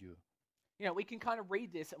homme de Dieu. You know, we can kind of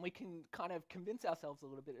read this and we can kind of convince ourselves a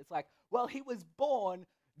little bit. It's like, well, he was born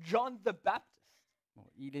John the Baptist. Bon,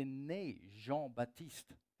 il est né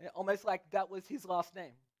Jean-Baptiste. Almost like that was his last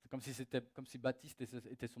name. C'est comme si Baptiste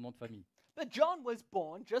était son nom de famille. But John was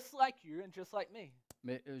born just like you and just like me.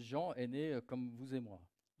 Mais Jean est né comme vous et moi.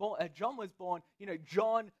 John was born, you know,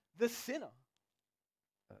 John the sinner.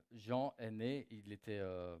 Jean est né, il était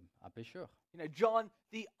un pécheur. John,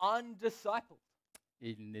 the undiscipled.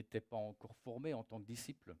 Et il n'était pas encore formé en tant que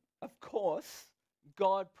disciple. Of course,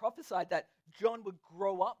 God prophesied that John would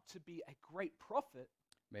grow up to be a great prophet.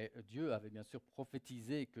 Mais Dieu avait bien sûr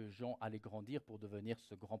prophétisé que Jean allait grandir pour devenir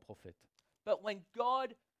ce grand prophète. But when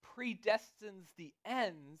God predestines the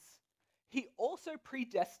ends, he also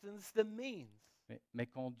predestines the means. Mais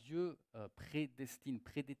quand Dieu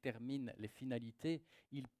prédétermine les finalités,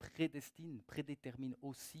 il prédétermine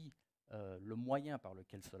aussi le moyen par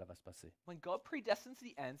lequel cela va se passer. When God predestines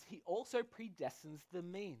the ends, he also predestines the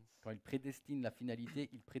means. Quand il prédestine la finalité,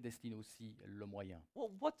 il prédestine aussi le moyen. Well,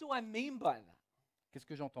 what do I mean by that? Qu'est-ce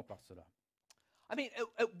que j'entends par cela? I mean,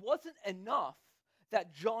 it wasn't enough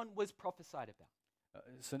that John was prophesied about.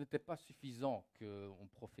 Ce n'était pas suffisant qu'on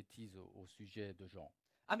prophétise au sujet de Jean.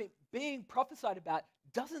 I mean, being prophesied about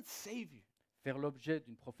doesn't save you. Faire l'objet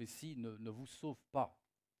d'une prophétie ne vous sauve pas.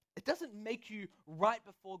 It doesn't make you right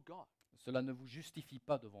before God. Cela ne vous justifie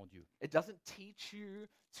pas devant Dieu. It doesn't teach you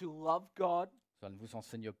to love God, Cela ne vous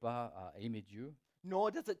enseigne pas à aimer Dieu.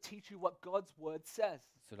 nor does it teach you what God's word says.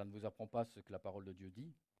 Cela ne vous apprend pas ce que la parole de Dieu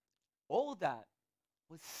dit. All that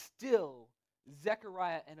was still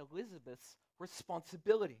Zechariah and Elizabeth's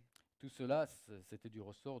responsibility. Tout cela, c'était du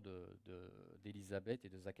ressort d'Élisabeth et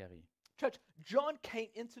de Zacharie. Church, John came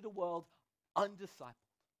into the world undiscipled,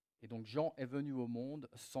 Et donc Jean est venu au monde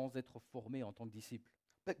sans être formé en tant que disciple.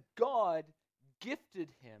 but God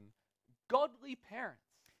gifted him godly parents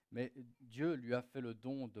Mais Dieu lui a fait le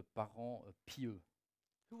don de parents pieux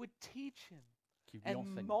who would teach him qui lui and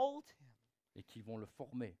enseignent mold him et qui vont le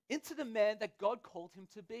former, into the man that God called him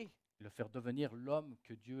to be. le faire devenir l'homme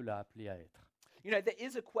que Dieu l'a appelé à être. There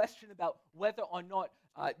is a question about whether or not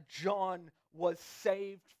John was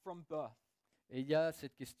saved from birth. Et il y a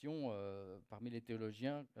cette question parmi les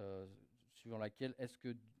théologiens suivant laquelle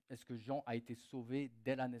est-ce que Jean a été sauvé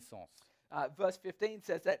dès la naissance? Verse 15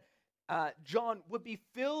 says that John would be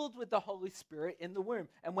filled with the Holy Spirit in the womb.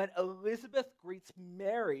 And when Elizabeth greets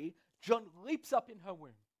Mary, John leaps up in her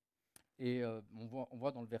womb. Et on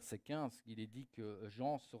voit dans le verset 15 qu'il est dit que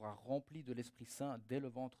Jean sera rempli de l'Esprit Saint dès le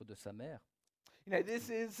ventre de sa mère. This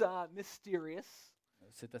is mysterious.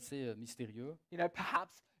 C'est assez mystérieux.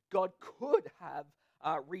 Perhaps God could have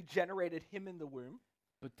regenerated him in the womb.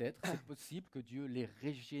 Peut-être, c'est possible que Dieu l'ait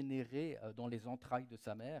régénéré dans les entrailles de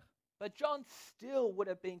sa mère. But John still would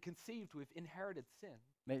have been conceived with inherited sin.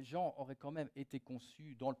 Mais Jean aurait quand même été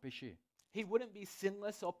conçu dans le péché. He wouldn't be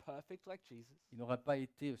sinless or perfect like Jesus. Il n'aurait pas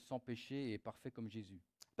été sans péché et parfait comme Jésus.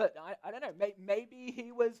 But I don't know, maybe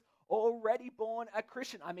he was already born a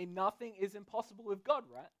Christian. I mean, nothing is impossible with God,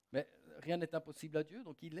 right? Mais rien n'est impossible à Dieu,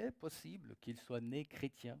 donc il est possible qu'il soit né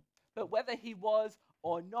chrétien. But whether he was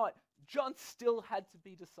or not, John still had to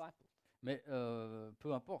be discipled. Mais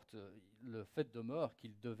peu importe, le fait demeure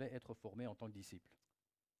qu'il devait être formé en tant que disciple.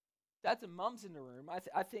 Dads and mums in the room,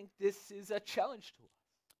 I think this is a challenge to us.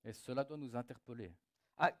 Et cela doit nous interpeller.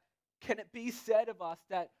 Can it be said of us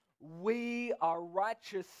that we are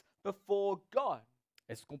righteous before God?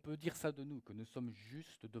 Est-ce qu'on peut dire ça de nous, que nous sommes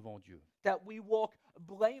justes devant Dieu, That we walk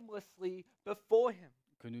blamelessly before him?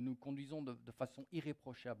 que nous nous conduisons de façon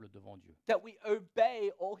irréprochable devant Dieu, That we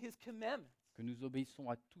obey all his commandments? que nous obéissons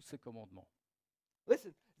à tous ses commandements?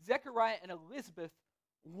 Listen, Zechariah and Elizabeth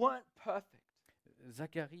weren't perfect.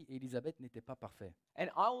 Zacharie et Élisabeth n'étaient pas parfaits. And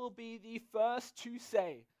I will be the first to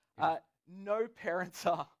say, no parents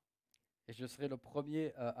are. Et je serai le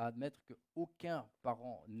premier à admettre qu'aucun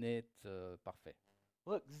parent n'est parfait.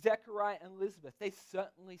 Look, Zechariah and Elizabeth, they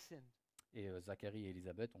certainly sinned. Et Zacharie et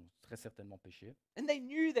Élisabeth ont très certainement péché. And they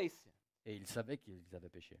knew they sinned. Et ils savaient qu'ils avaient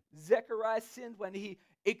péché. Zechariah sinned when he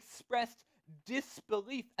expressed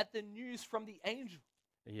disbelief at the news from the angel.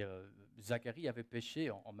 Et Zacharie avait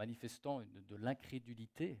péché en manifestant de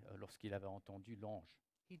l'incrédulité lorsqu'il avait entendu l'ange.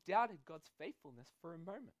 He doubted God's faithfulness for a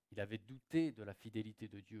moment. Il avait douté de la fidélité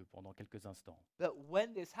de Dieu pendant quelques instants. But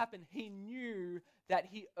when this happened, he knew that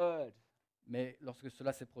he erred, Mais lorsque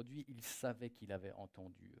cela s'est produit, il savait qu'il avait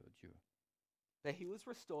entendu Dieu. that he was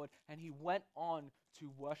restored, and he went on to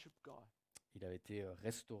worship God. Il a été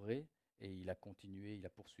restauré et il a continué, il a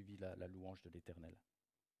poursuivi la louange de l'Éternel.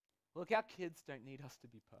 Look, our kids don't need us to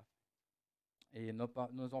be perfect. Et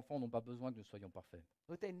nos enfants n'ont pas besoin que nous soyons parfaits.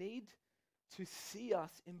 Look, they need to see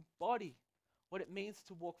us embody what it means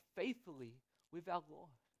to walk faithfully with our Lord.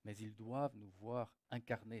 Mais ils doivent nous voir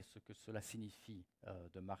incarner ce que cela signifie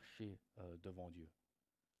de marcher devant Dieu.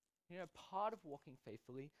 Part of walking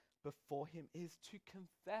faithfully before him is to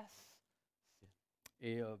confess sin.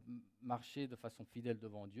 Et marcher de façon fidèle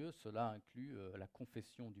devant Dieu, cela inclut la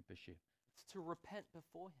confession du péché It's to repent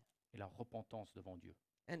before him. et la repentance devant Dieu.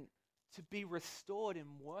 and to be restored in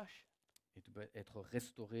worship. et de être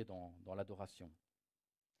restauré dans l'adoration.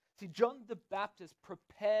 See, John the Baptist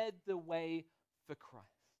prepared the way for Christ.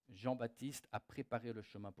 Jean-Baptiste a préparé le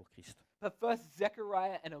chemin pour Christ. But first,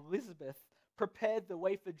 Zechariah and Elizabeth prepared the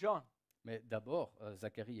way for John. Mais d'abord,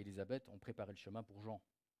 Zacharie et Élisabeth ont préparé le chemin pour Jean.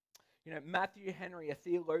 You know, Matthew Henry, a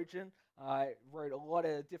theologian, wrote a lot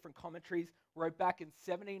of different commentaries, wrote back in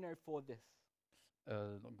 1704 this.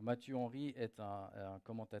 Donc Matthieu Henry est un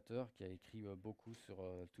commentateur qui a écrit beaucoup sur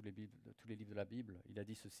tous les livres de la Bible. Il a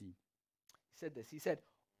dit ceci. He said this. He said,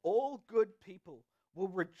 all good people will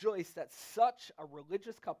rejoice that such a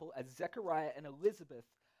religious couple as Zechariah and Elizabeth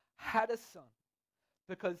had a son,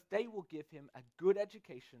 because they will give him a good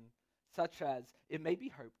education, such as, it may be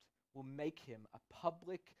hoped, will make him a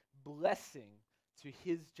public blessing to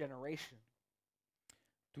his generation.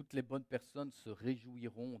 Toutes les bonnes personnes se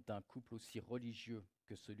réjouiront d'un couple aussi religieux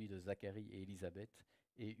que celui de Zacharie et Élisabeth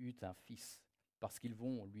et eut un fils, parce qu'ils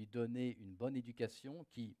vont lui donner une bonne éducation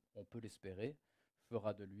qui, on peut l'espérer,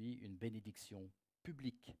 fera de lui une bénédiction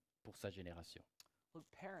publique pour sa génération. Look,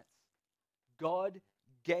 parents, God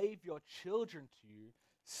gave your children to you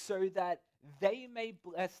so that they may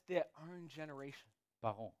bless their own generation.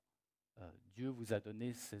 Parents, Dieu vous a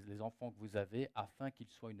donné les enfants que vous avez afin qu'ils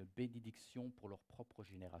soient une bénédiction pour leur propre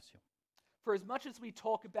génération. For as much as we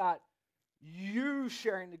talk about you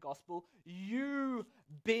sharing the gospel, you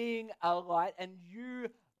being a light, and you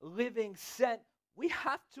living sent, we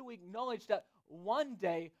have to acknowledge that one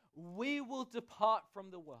day we will depart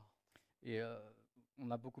from the world. Et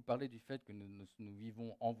on a beaucoup parlé du fait que nous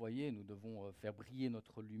vivons envoyés, nous devons faire briller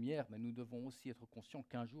notre lumière, mais nous devons aussi être conscients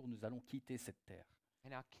qu'un jour nous allons quitter cette terre.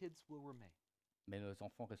 And our kids will remain. Mais nos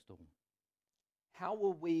enfants resteront. How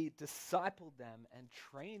will we disciple them and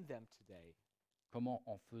train them today? Comment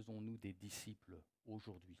en faisons-nous des disciples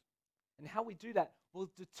aujourd'hui? And how we do that will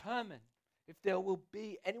determine if there will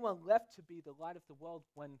be anyone left to be the light of the world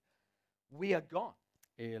when we are gone.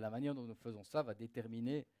 Et la manière dont nous faisons ça va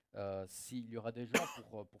déterminer s'il y aura des gens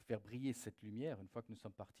pour faire briller cette lumière une fois que nous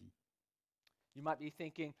sommes partis. You might be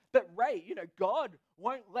thinking, but Ray, you know, God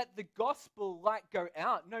won't let the gospel light go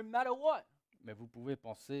out no matter what. Mais vous pouvez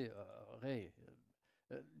penser, Ray,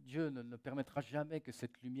 Dieu ne permettra jamais que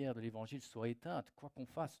cette lumière de l'Évangile soit éteinte, quoi qu'on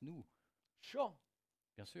fasse, nous. Sure,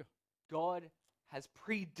 Bien sûr. God has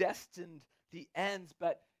predestined the ends,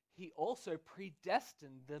 but he also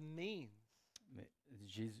predestined the means.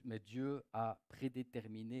 Mais Dieu a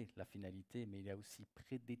prédéterminé la finalité, mais il a aussi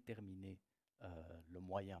prédéterminé le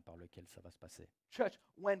moyen par lequel ça va se passer. Church,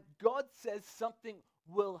 when God says something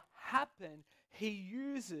will happen, he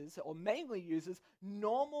uses, or mainly uses,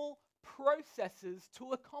 normal processes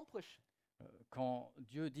to accomplish it. Quand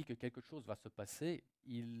Dieu dit que quelque chose va se passer,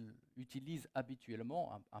 il utilise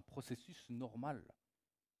habituellement un processus normal.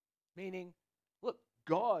 Meaning, look,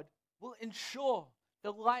 God will ensure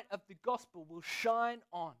the light of the gospel will shine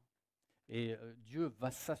on. Et Dieu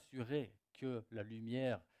va s'assurer que la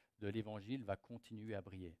lumière de l'Évangile va continuer à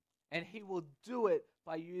briller. And he will do it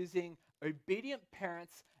by using obedient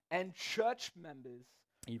parents and church members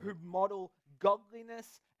Il who va, model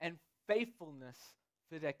godliness and faithfulness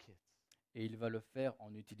for their kids. et il va le faire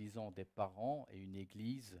en utilisant des parents et une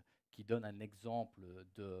église qui donnent un exemple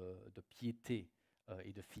de piété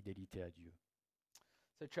et de fidélité à Dieu.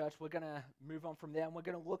 So, church, we're going to move on from there, and we're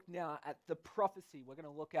going to look now at the prophecy. We're going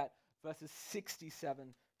to look at verses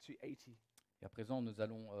 67 to 80. Et à présent, nous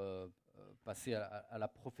allons passer à la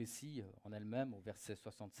prophétie en elle-même, au verset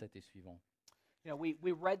 67 et suivant. You know,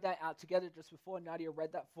 we read that out together just before. Nadia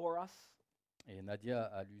read that for us. Et Nadia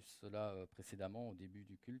a lu cela précédemment au début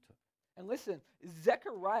du culte. And listen,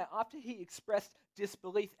 Zechariah, after he expressed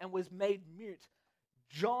disbelief and was made mute,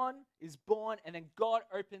 John is born, and then God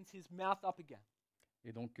opens his mouth up again.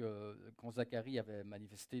 Et donc, quand Zacharie avait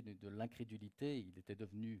manifesté de l'incrédulité, il était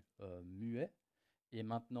devenu muet. Et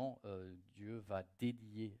maintenant, Dieu va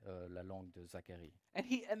délier la langue de Zacharie. And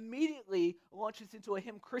he immediately launches into a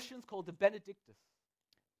hymn Christians called the Benedictus.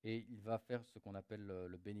 Et il va faire ce qu'on appelle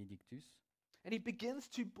le Benedictus. And he begins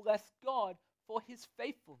to bless God for his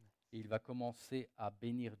faithfulness. Et il va commencer à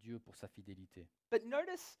bénir Dieu pour sa fidélité. But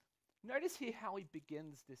notice here how he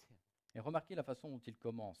begins this hymn. Et remarquez la façon dont il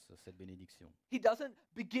commence cette bénédiction. He doesn't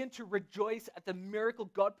begin to rejoice at the miracle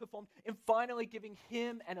God performed in finally giving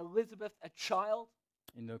him and Elizabeth a child.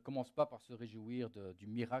 Il ne commence pas par se réjouir du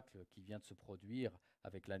miracle qui vient de se produire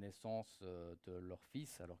avec la naissance de leur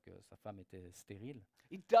fils alors que sa femme était stérile.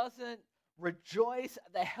 He doesn't rejoice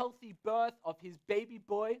at the healthy birth of his baby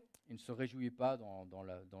boy. Il ne se réjouit pas dans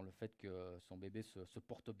le fait que son bébé se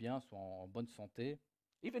porte bien, soit en bonne santé.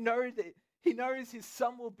 Even though that he knows his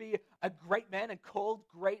son will be a great man and called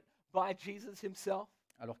great by Jesus himself.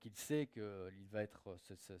 Alors qu'il sait que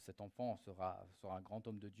cet enfant sera un grand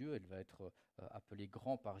homme de Dieu, il va être appelé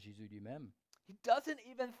grand par Jésus lui-même. He doesn't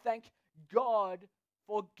even thank God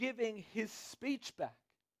for giving his speech back.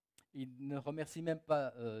 Il ne remercie même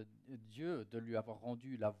pas Dieu de lui avoir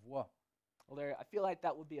rendu la voix. Although I feel like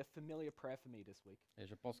that would be a familiar prayer for me this week. Et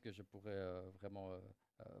je pense que je pourrais vraiment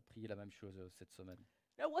prier la même chose cette semaine.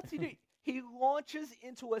 Now, what's he do? He launches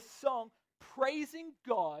into a song praising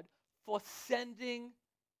God for sending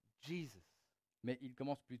Jesus. Mais il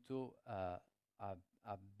commence plutôt à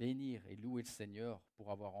bénir et louer le Seigneur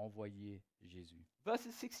pour avoir envoyé Jésus.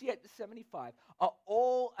 Verses 68 to 75 are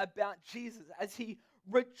all about Jesus as he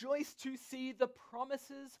rejoiced to see the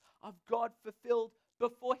promises of God fulfilled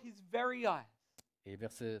before his very eyes. Et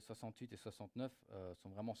versets 68 et 69 sont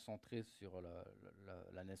vraiment centrés sur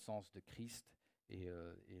la naissance de Christ et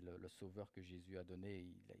le sauveur que Jésus a donné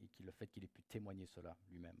et le fait qu'il ait pu témoigner cela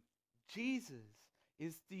lui-même. Jesus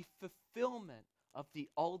is the fulfillment of the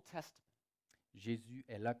Old Testament, Jésus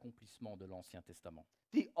est l'accomplissement de l'Ancien Testament,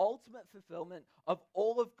 the ultimate fulfillment of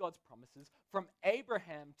all of God's promises from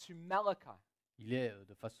Abraham to Malachi. Il est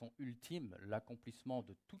de façon ultime l'accomplissement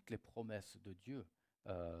de toutes les promesses de Dieu,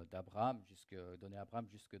 données à Abraham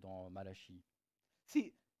jusque dans Malachie.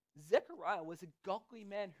 See, Zechariah was a godly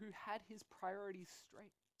man who had his priorities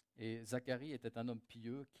straight. Et Zacharie était un homme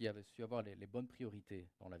pieux qui avait su avoir les bonnes priorités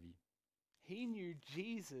dans la vie. He knew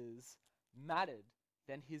Jesus mattered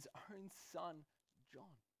than his own son, John.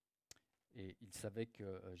 Et il savait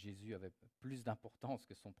que Jésus avait plus d'importance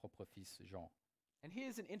que son propre fils Jean. And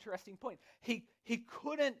here's an interesting point. He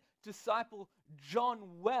couldn't disciple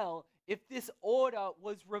John well if this order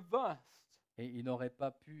was reversed. Et il n'aurait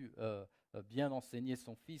pas pu bien enseigner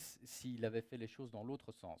son fils s'il avait fait les choses dans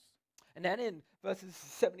l'autre sens. And then in verses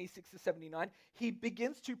 76 to 79, he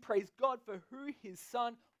begins to praise God for who his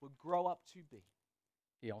son would grow up to be.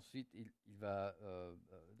 Et ensuite, il va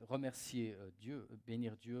remercier Dieu,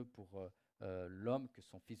 bénir Dieu pour l'homme que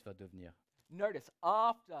son fils va devenir. Notice,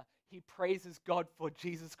 after he praises God for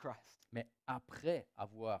Jesus Christ. Mais après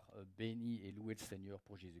avoir béni et loué le Seigneur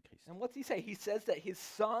pour Jésus-Christ. And what's he say? He says that his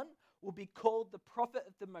son will be called the prophet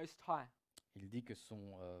of the Most High. Il dit que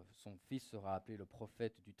son fils sera appelé le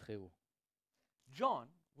prophète du Très-Haut. John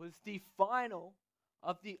was the final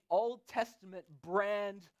of the Old Testament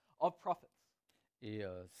brand of prophets. Et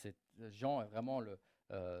Jean est vraiment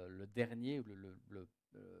le dernier, le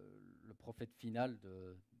prophète final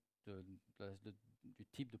du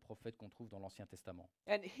type de prophète qu'on trouve dans l'Ancien Testament.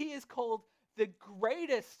 And he is called the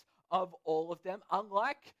greatest of all of them,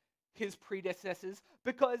 unlike his predecessors,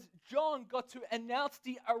 because John got to announce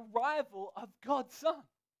the arrival of God's Son.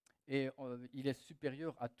 Et il est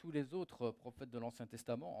supérieur à tous les autres prophètes de l'Ancien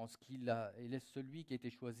Testament en ce qu'il est celui qui a été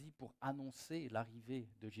choisi pour annoncer l'arrivée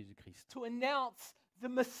de Jésus-Christ, To announce the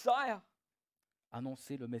Messiah.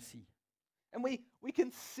 annoncer le Messie. And we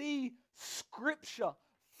can see scripture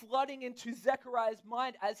flooding into Zechariah's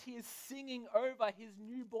mind as he is singing over his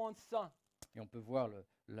newborn son. Et on peut voir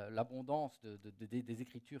l'abondance des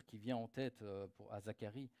Écritures qui vient en tête à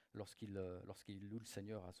Zacharie lorsqu'il loue le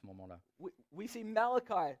Seigneur à ce moment-là. We see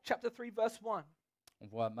Malachi chapter 3 verse 1. On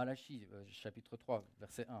voit Malachie, chapitre 3,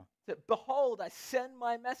 verset 1. That, behold, I send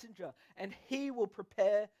my messenger, and he will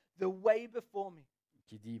prepare the way before me.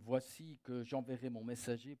 Qui dit « Voici que j'enverrai mon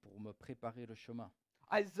messager pour me préparer le chemin.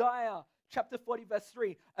 Isaiah chapter 40 verse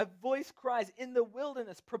 3. A voice cries in the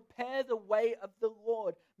wilderness, prepare the way of the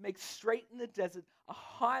Lord, make straight in the desert a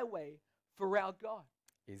highway for our God. »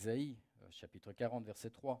 Ésaïe, chapitre 40, verset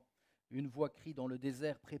 3. Une voix crie dans le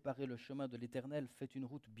désert, préparez le chemin de l'Éternel, faites une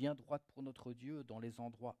route bien droite pour notre Dieu dans les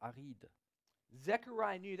endroits arides.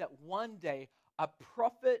 Zechariah knew that one day a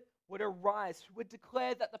prophet would arise who would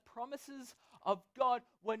declare that the promises of God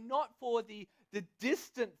were not for the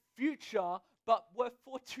distant future, but were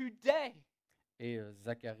for today. Et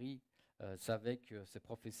Zacharie savait que ces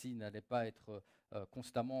prophéties n'allaient pas être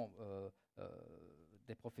constamment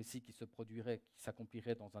des prophéties qui se produiraient, qui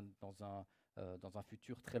s'accompliraient dans un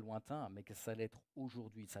futur très lointain, mais que ça allait être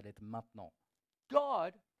aujourd'hui, ça allait être maintenant.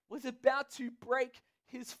 God was about to break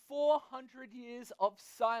his 400 years of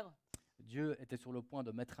silence. Dieu était sur le point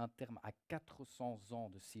de mettre un terme à 400 ans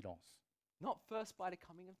de silence Not first by the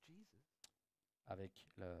coming of Jesus, avec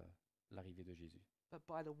l'arrivée de Jésus. but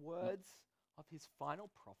by the words of his final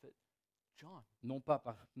prophet, John. Non pas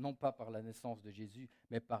par la naissance de Jésus,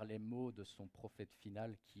 mais par les mots de son prophète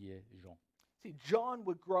final qui est Jean. See, John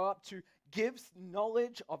would grow up to give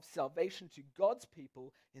knowledge of salvation to God's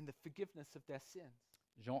people in the forgiveness of their sins.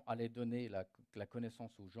 Jean allait donner la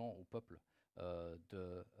connaissance aux gens, au peuple,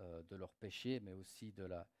 de leur péché, mais aussi de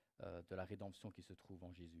la rédemption qui se trouve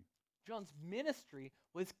en Jésus. John's ministry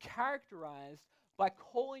was characterized by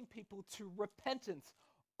calling people to repentance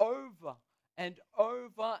over and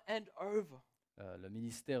over and over. Le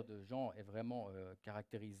ministère de Jean est vraiment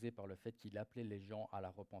caractérisé par le fait qu'il appelait les gens à la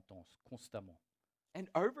repentance constamment. And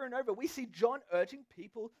over, we see John urging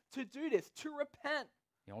people to do this, to repent.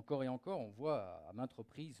 Et encore, on voit à maintes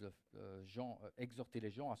reprises Jean exhorter les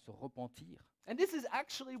gens à se repentir. And this is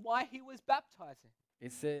actually why he was baptizing. Et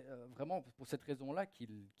c'est vraiment pour cette raison-là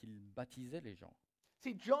qu'il baptisait les gens.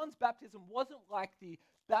 See, John's baptism wasn't like the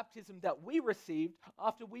baptism that we received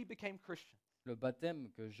after we became Christians. Le baptême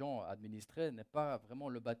que Jean administrait n'est pas vraiment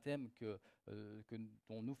le baptême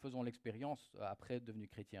dont nous faisons l'expérience après devenus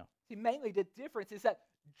chrétiens. See, mainly the difference is that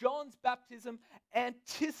John's baptism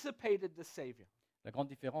anticipated the Savior, La grande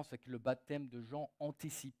différence, c'est que le baptême de Jean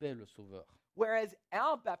anticipait le Sauveur, whereas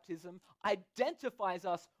our baptism identifies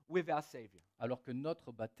us with our Savior. alors que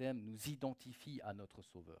notre baptême nous identifie à notre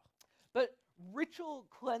Sauveur. But ritual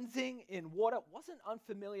cleansing in water wasn't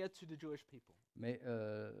unfamiliar to the Jewish people. Mais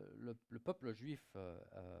le peuple juif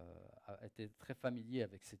a été très familier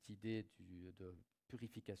avec cette idée de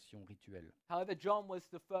purification rituelle. However, John was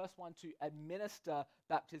the first one to administer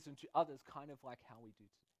baptism to others, kind of like how we do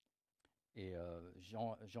today. Et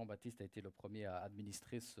Jean-Baptiste a été le premier à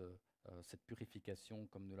administrer cette purification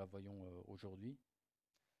comme nous la voyons aujourd'hui.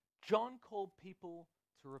 John called people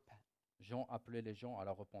to repent, Jean appelait les gens à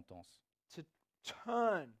la repentance, to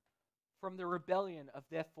turn from the rebellion of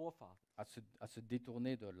their forefathers, à se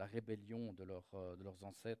détourner de la rébellion de leurs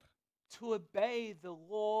ancêtres, to obey the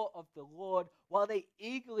law of the Lord while they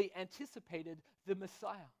eagerly anticipated the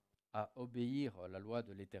Messiah. à obéir à la loi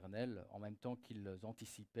de l'Éternel en même temps qu'ils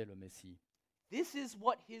anticipaient le Messie. This is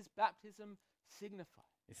what his baptism signified.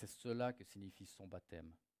 Et c'est cela que signifie son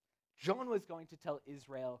baptême. John was going to tell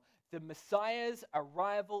Israel the Messiah's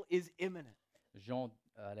arrival is imminent. Jean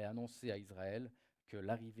allait annoncer à Israël que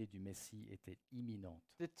l'arrivée du Messie était imminente.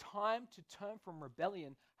 The time to turn from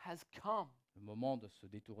rebellion has come. Le moment de se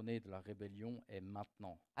détourner de la rébellion est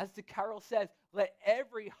maintenant. As the carol says, let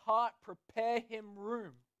every heart prepare him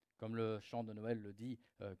room. Comme le chant de Noël le dit,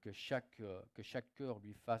 que chaque cœur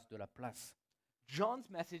lui fasse de la place. John's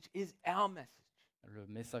message is our message. Le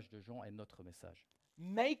message de Jean est notre message.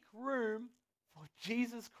 Make room for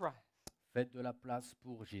Jesus Christ. Faites de la place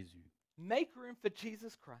pour Jésus. Make room for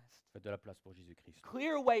Jesus Christ. Faites de la place pour Jésus-Christ.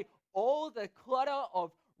 Clear away all the clutter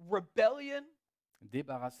of rebellion,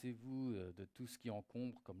 Débarrassez-vous de tout ce qui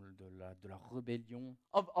encombre, comme de la rébellion,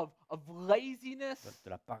 of laziness, de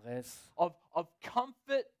la paresse, of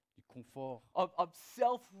comfort, du confort, of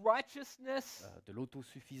self-righteousness, de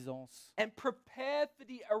l'autosuffisance. and prepare for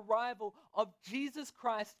the arrival of Jesus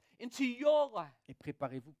Christ into your life. Et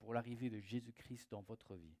préparez-vous pour l'arrivée de Jésus-Christ dans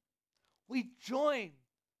votre vie. We join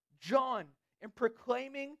John in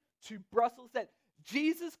proclaiming to Brussels that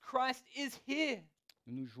Jesus Christ is here.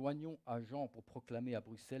 Nous nous joignons à Jean pour proclamer à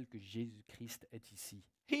Bruxelles que Jésus-Christ est ici.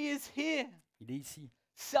 He is here. Il est ici.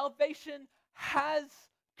 Salvation has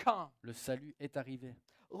come. Le salut est arrivé.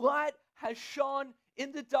 Light has shone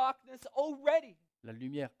in the darkness already. La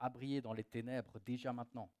lumière a brillé dans les ténèbres déjà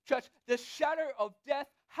maintenant. Church, the shadow of death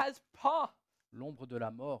has passed, L'ombre de la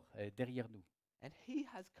mort est derrière nous. and he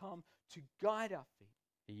has come to guide our feet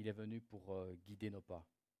Et il est venu pour guider nos pas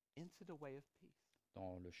into the way of peace.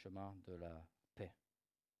 dans le chemin de la paix.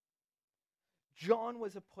 John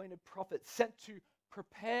was appointed prophet sent to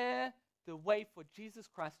prepare the way for Jesus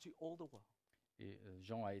Christ to all the world. Et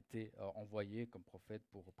Jean a été envoyé comme prophète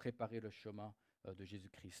pour préparer le chemin de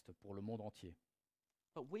Jésus-Christ pour le monde entier.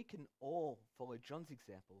 But we can all follow John's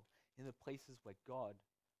example in the places where God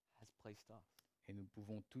has placed us. Et nous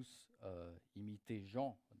pouvons tous imiter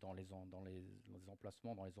Jean dans les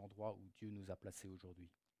emplacements, dans les endroits où Dieu nous a placés aujourd'hui.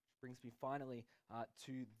 Which brings me finally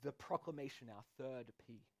to the proclamation, our third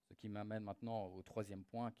P. Ce qui m'amène maintenant au troisième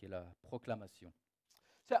point, qui est la proclamation.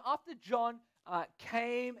 So after John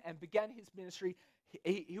came and began his ministry,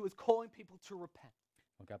 he was calling people to repent.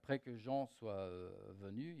 Donc après que Jean soit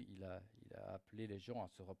venu, il a appelé les gens à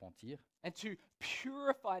se repentir And to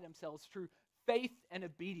purify themselves through faith and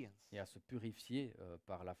obedience. et à se purifier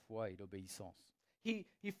par la foi et l'obéissance. He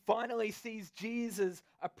finally sees Jesus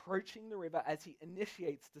approaching the river as he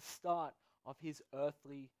initiates the start of his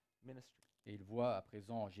earthly ministry. Et il voit à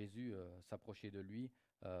présent Jésus s'approcher de lui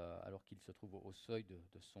alors qu'il se trouve au seuil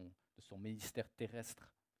de son ministère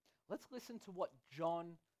terrestre. Let's listen to what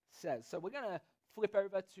John says. So we're going to flip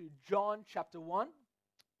over to John chapter 1,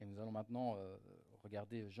 Et nous allons maintenant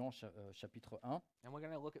regarder Jean chapitre 1 and we're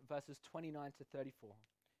going to look at verses 29 to 34.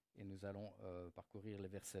 Et nous allons parcourir les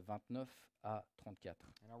versets 29 à 34.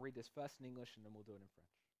 And I'll read this first in English and then we'll do it in French.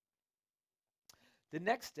 The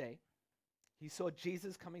next day, he saw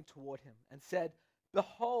Jesus coming toward him and said,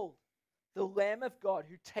 "Behold, the Lamb of God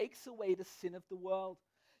who takes away the sin of the world.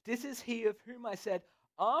 This is he of whom I said,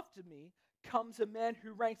 after me comes a man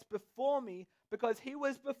who ranks before me because he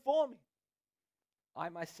was before me. I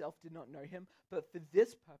myself did not know him, but for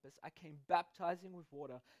this purpose I came baptizing with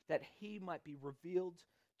water that he might be revealed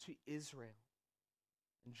to Israel."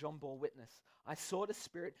 And John bore witness. "I saw the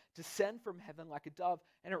Spirit descend from heaven like a dove,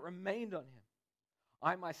 and it remained on him.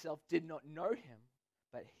 I myself did not know him,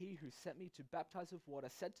 but he who sent me to baptize with water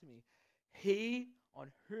said to me, 'He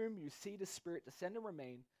on whom you see the Spirit descend and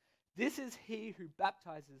remain, this is he who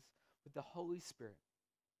baptizes with the Holy Spirit.'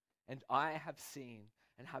 And I have seen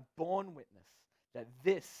and have borne witness that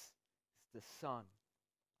this is the Son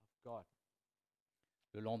of God."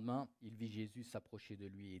 Le lendemain, il vit Jésus s'approcher de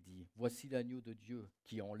lui et dit, « Voici l'agneau de Dieu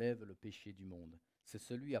qui enlève le péché du monde. C'est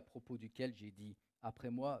celui à propos duquel j'ai dit,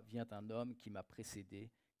 après moi vient un homme qui m'a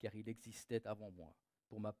précédé, car il existait avant moi.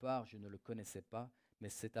 Pour ma part, je ne le connaissais pas, mais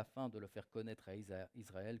c'est afin de le faire connaître à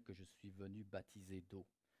Israël que je suis venu baptiser d'eau. »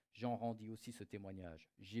 Jean rendit aussi ce témoignage.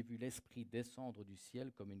 « J'ai vu l'Esprit descendre du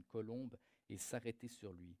ciel comme une colombe et s'arrêter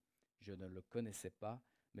sur lui. Je ne le connaissais pas,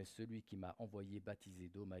 mais celui qui m'a envoyé baptiser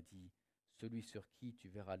d'eau m'a dit, « Celui sur qui tu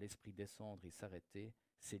verras l'Esprit descendre et s'arrêter,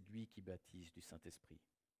 c'est lui qui baptise du Saint-Esprit.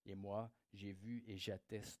 Et moi, j'ai vu et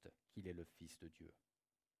j'atteste qu'il est le Fils de Dieu. »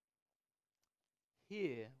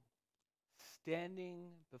 Here,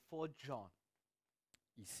 standing before John,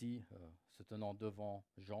 Ici, se tenant devant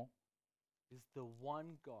Jean, is the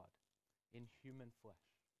one God in human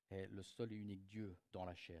flesh. est le seul et unique Dieu dans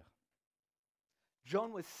la chair.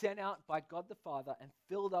 John was sent out by God the Father and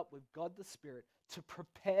filled up with God the Spirit to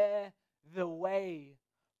prepare the way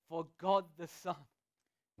for God the Son.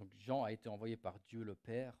 Donc Jean a été envoyé par Dieu le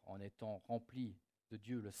Père en étant rempli de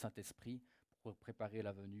Dieu le Saint-Esprit pour préparer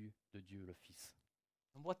la venue de Dieu le Fils.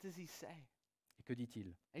 And what does he say? Et que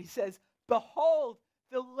dit-il? He says, "Behold,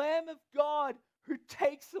 the Lamb of God who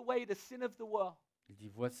takes away the sin of the world." Il dit,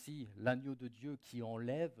 voici l'agneau de Dieu qui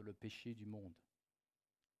enlève le péché du monde.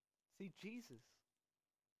 See,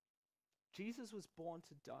 Jesus was born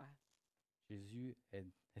to die. Jésus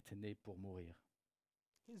était né pour mourir.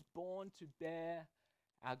 He was born to bear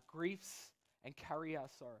our griefs and carry our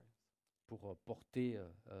sorrows. Pour porter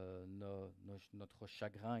notre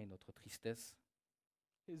chagrin et notre tristesse.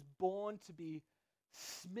 He was born to be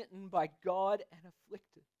smitten by God and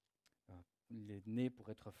afflicted. Il est né pour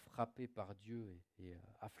être frappé par Dieu et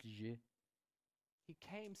affligé. He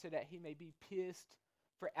came so that he may be pierced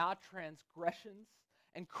for our transgressions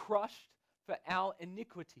and crushed for our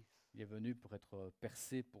iniquities. Il est venu pour être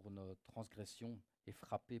percé pour nos transgressions et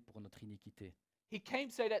frappé pour notre iniquité. He came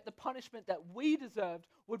so that the punishment that we deserved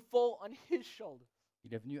would fall on his shoulders.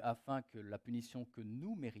 Il est venu afin que la punition que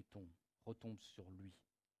nous méritons retombe sur lui.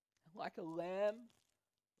 Like a lamb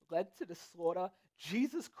led to the slaughter,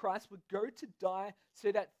 Jesus Christ would go to die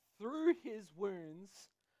so that through his wounds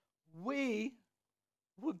we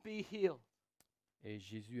would be healed. Et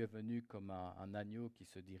Jésus est venu comme un agneau qui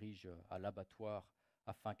se dirige à l'abattoir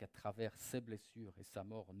afin qu'à travers ses blessures et sa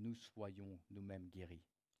mort, nous soyons nous-mêmes guéris.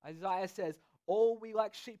 Isaiah says, "All we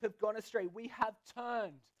like sheep have gone astray. We have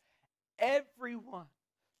turned everyone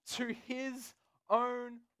to his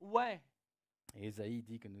own way." Et Ésaïe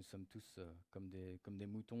dit que nous sommes tous comme des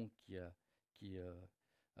moutons qui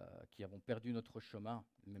avons perdu notre chemin,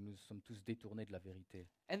 mais nous sommes tous détournés de la vérité.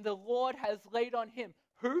 And the Lord has laid on him,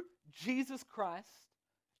 who? Jesus Christ,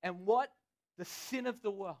 and what? The sin of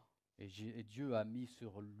the world. Et Dieu a mis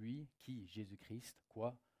sur lui, qui? Jésus-Christ,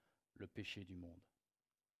 quoi? Le péché du monde.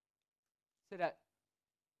 So that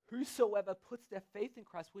whosoever puts their faith in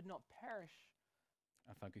Christ would not perish,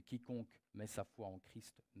 Afin que quiconque met sa foi en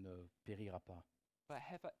Christ ne périra pas, but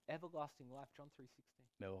have an everlasting life. John 3:16.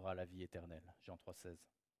 mais aura la vie éternelle. Jean 3,16.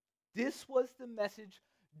 This was the message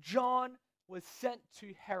John was sent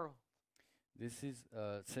to herald.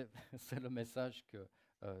 C'est le message que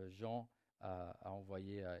Jean a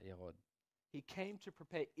envoyé à Hérode. He came to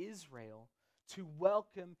prepare Israel to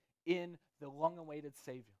welcome in the long-awaited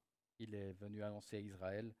Savior. Il est venu annoncer à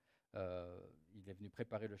Israël, il est venu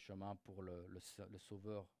préparer le chemin pour le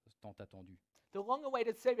sauveur tant attendu. The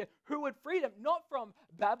long-awaited Savior who would free them not from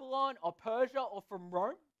Babylon or Persia or from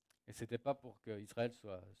Rome, Et ce n'était pas pour qu'Israël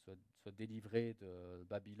soit délivré de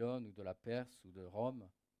Babylone ou de la Perse ou de Rome,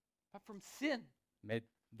 but from sin, mais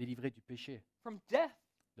délivré du péché, from death,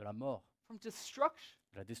 de la mort, from destruction.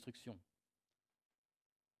 de la destruction.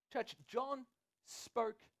 Church, John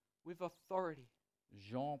spoke with authority.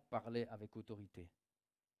 Jean parlait avec autorité.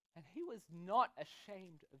 And he was not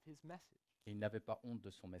ashamed of his message. Et il n'avait pas honte de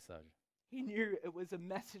son message. He knew it was a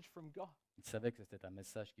message from God. Il savait que c'était un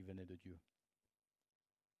message qui venait de Dieu.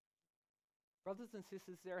 Brothers and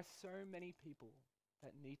sisters, there are so many people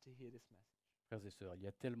that need to hear this message. Frères et sœurs, il y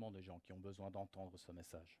a tellement de gens qui ont besoin d'entendre ce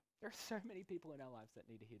message. There are so many people in our lives that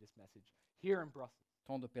need to hear this message here in Brussels.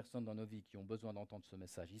 Tant de personnes dans nos vies qui ont besoin d'entendre ce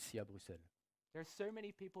message ici à Bruxelles. There are so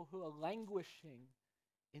many people who are languishing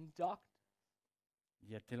in darkness. Il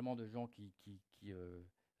y a tellement de gens qui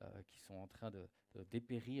sont en train de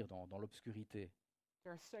dépérir dans l'obscurité,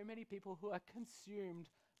 There are so many people who are consumed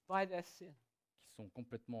by their sin. qui sont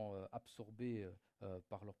complètement absorbés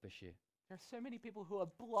par leurs péchés, There are so many people who are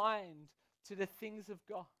blind to the things of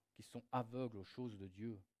God. qui sont aveugles aux choses de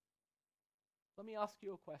Dieu. Let me ask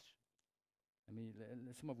you a question. Mais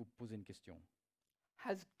laissez-moi vous poser une question.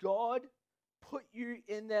 Has God put you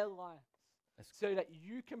in their lives Est-ce so that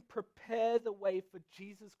you can prepare the way for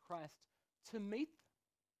Jesus Christ to meet them?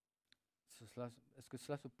 Est-ce que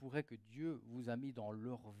cela se pourrait que Dieu vous a mis dans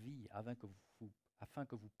leur vie afin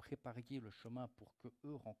que vous prépariez le chemin pour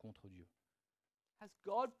qu'eux rencontrent Dieu? Has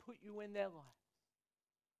God put you in their lives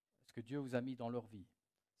Est-ce que Dieu vous a mis dans leur vie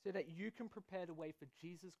so that you can prepare the way for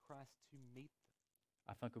Jesus Christ to meet them?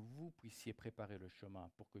 afin que vous puissiez préparer le chemin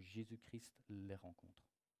pour que Jésus-Christ les rencontre?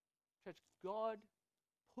 Church, God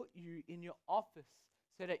put you in your office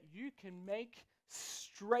so that you can make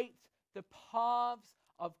straight the paths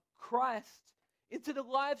of Christ into the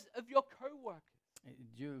lives of your co-workers. Et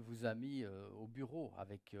Dieu vous a mis au bureau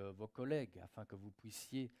avec vos collègues afin que vous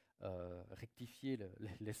puissiez rectifier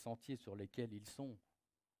les sentiers sur lesquels ils sont.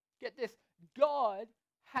 Get this, God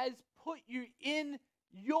has put you in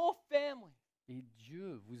your family. Et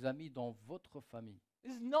Dieu vous a mis dans votre famille.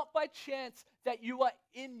 It is not by chance that you are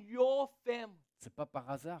in your family, Ce n'est pas par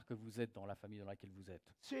hasard que vous êtes dans la famille dans laquelle vous êtes.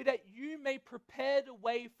 so that you may prepare the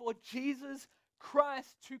way for Jesus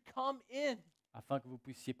Christ to come in Afin que vous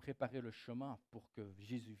puissiez préparer le chemin pour que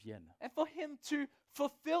Jésus vienne. and for him to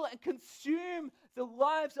fulfill and consume the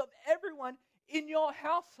lives of everyone in your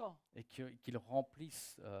household. Et qu'il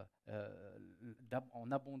remplisse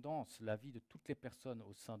en abondance la vie de toutes les personnes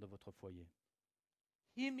au sein de votre foyer.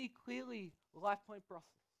 Hear me clearly, LifePoint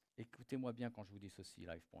Brussels. Écoutez-moi bien quand je vous dis ceci,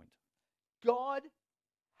 LifePoint. God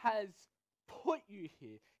has put you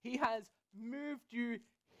here. He has moved you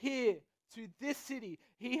here to this city.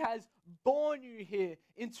 He has born you here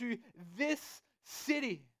into this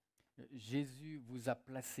city Jésus vous a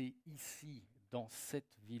placé ici, dans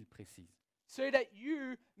cette ville précise, so that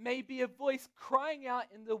you may be a voice crying out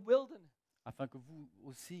in the wilderness. afin que vous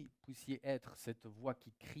aussi puissiez être cette voix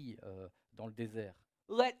qui crie dans le désert.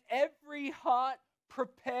 Let every heart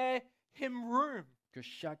prepare him room. Que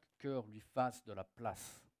chaque cœur lui fasse de la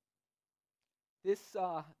place. This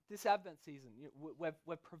Advent season,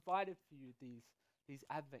 we've provided for you these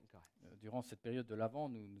Advent guides. Durant cette période de l'Avent,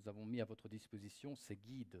 nous avons mis à votre disposition ces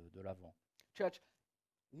guides de l'Avent. Church,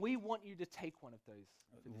 we want you to take one of those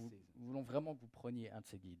for this Nous season. voulons vraiment que vous preniez un de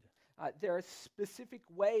ces guides. There are specific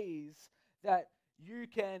ways that you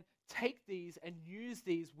can take these and use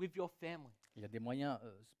these with your family. Il y a des moyens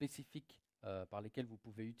spécifiques par lesquels vous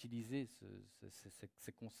pouvez utiliser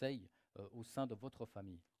ces conseils au sein de votre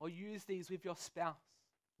famille, Or use these with your spouse.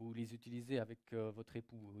 ou les utiliser avec votre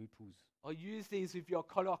époux ou épouse, Or use these with your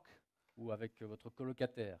coloc. ou avec votre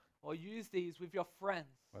colocataire, Or use these with your friends.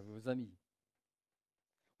 ou avec vos amis.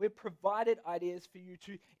 We've provided ideas for you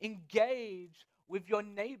to engage with your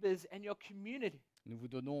neighbors and your community. Nous vous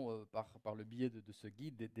donnons par le biais de ce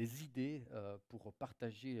guide des idées pour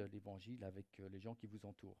partager l'évangile avec les gens qui vous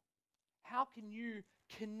entourent. How can you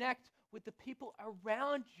connect with the people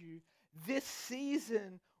around you this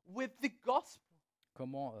season with the gospel?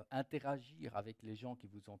 Comment interagir avec les gens qui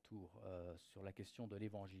vous entourent sur la question de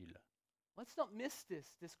l'évangile. Let's not miss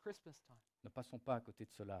this Christmas time. Ne passons pas à côté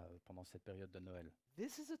de cela pendant cette période de Noël.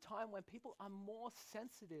 This is a time when people are more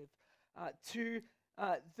sensitive to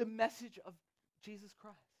the message of Jesus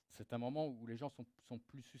Christ. C'est un moment où les gens sont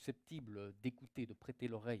plus susceptibles d'écouter, de prêter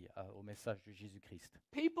l'oreille au message de Jésus-Christ.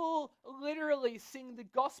 People literally sing the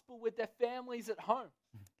gospel with their families at home.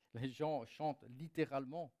 Les gens chantent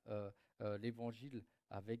littéralement l'évangile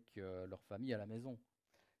avec leur famille à la maison.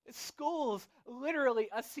 Schools literally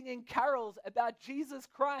are singing carols about Jesus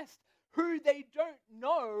Christ, who they don't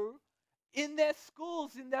know, in their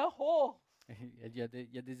schools, in their halls. Il y a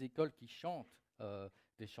des écoles qui chantent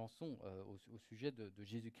des chansons au sujet de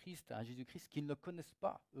Jésus-Christ, un Jésus-Christ qu'ils ne connaissent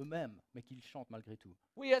pas eux-mêmes, mais qu'ils chantent malgré tout.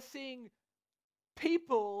 We are seeing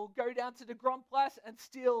people go down to the Grand Place and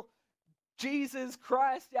steal Jesus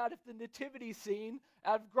Christ out of the nativity scene,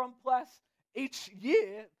 out of Grand Place each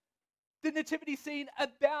year, the nativity scene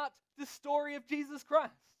about the story of Jesus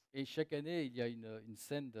Christ. Et chaque année, il y a une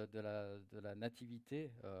scène de la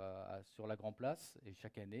nativité sur la Grand Place. Et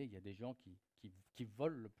chaque année, il y a des gens qui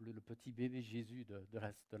volent le petit bébé Jésus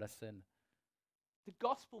de la scène. The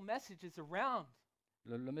gospel message is around.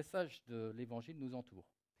 Le message de l'Évangile nous entoure.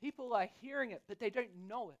 People are hearing it, but they don't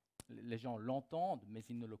know it. Les gens l'entendent, mais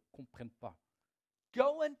ils ne le comprennent pas.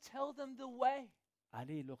 Go and tell them the way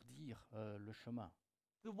Allez leur dire le chemin,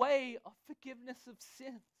 of forgiveness of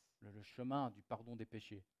sins. le chemin du pardon des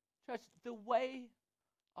péchés, Church, the way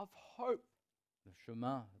of hope, le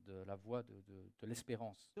chemin de la voie de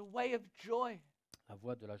l'espérance, the way of joy, la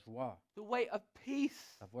voie de la joie, the way of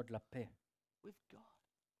peace la voie de la paix with God.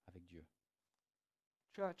 avec Dieu.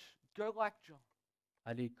 Church, go like John.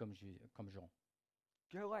 Allez comme Jean.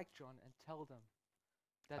 Go like John and tell them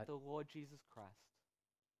that I- the Lord Jesus Christ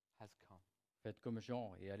has come. Faites comme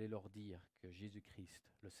Jean et allez leur dire que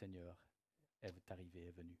Jésus-Christ, le Seigneur, est arrivé,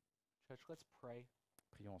 est venu. Church, let's pray,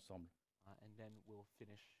 Prions ensemble and then we'll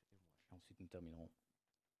finish in worship. et ensuite nous terminerons.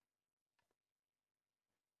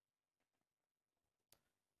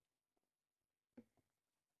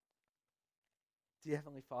 Dear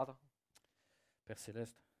Heavenly Father, Père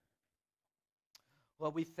Céleste,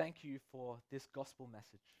 Lord, we thank you for this gospel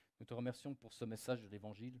message. nous te remercions pour ce message de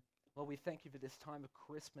l'Évangile. Lord, we thank you for this time of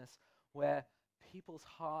Christmas where people's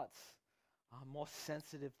hearts are more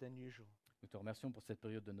sensitive than usual. Nous te remercions pour cette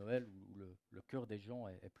période de Noël où le cœur des gens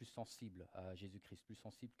est plus sensible à Jésus-Christ, plus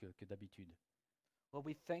sensible que d'habitude. Lord,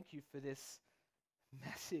 we thank you for this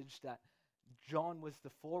message that John was the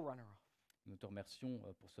forerunner of. Nous te remercions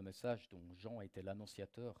pour ce message dont Jean était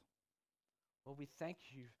l'annonciateur. Lord, we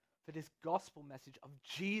thank you for this gospel message of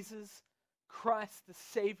Jesus Christ, the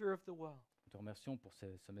Savior of the world. Nous te remercions pour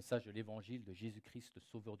ce message de l'Évangile de Jésus-Christ, le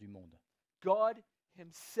Sauveur du monde. God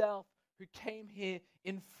Himself who came here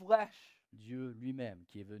in flesh, Dieu lui-même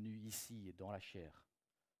qui est venu ici dans la chair,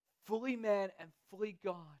 fully man and fully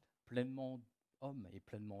God, pleinement homme et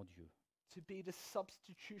pleinement Dieu, to be the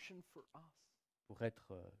substitution for us. pour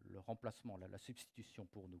être le remplacement, la substitution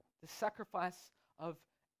pour nous, The sacrifice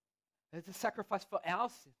for our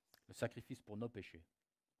sins. le sacrifice pour nos péchés,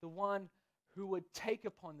 The one who would take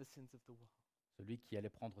upon the sins of the world. celui qui allait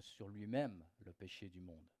prendre sur lui-même le péché du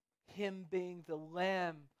monde, Him being the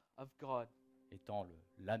Lamb of God. étant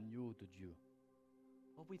l'agneau de Dieu.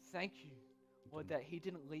 Lord, we thank you, Lord, that He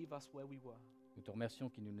didn't leave us where we were. Nous te remercions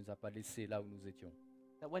qu'il ne nous a pas laissés là où nous étions.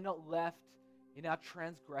 That we're not left in our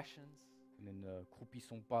transgressions. Nous ne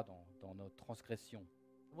croupissons pas dans nos transgressions.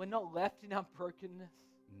 We're not left in our brokenness.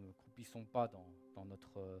 Nous ne croupissons pas dans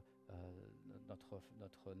notre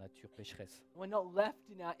nature pécheresse, We're not left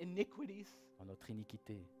in our iniquities. dans notre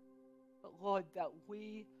iniquité. But Lord, that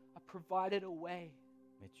we are provided a way.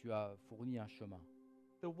 Mais tu as fourni un chemin,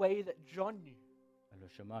 The way that John knew. le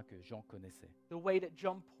chemin que Jean connaissait, The way that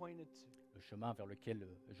John pointed to. le chemin vers lequel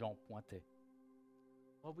Jean pointait.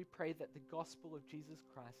 Lord, we pray that the gospel of Jesus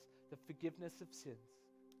Christ, the forgiveness of sins,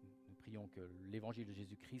 Nous prions que l'évangile de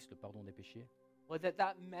Jésus-Christ, le pardon des péchés, Lord,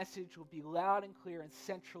 that message will be loud and clear and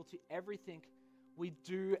central to everything we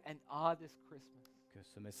do and are this Christmas. que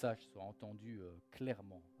ce message soit entendu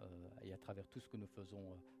clairement et à travers tout ce que nous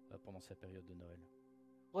faisons pendant cette période de Noël.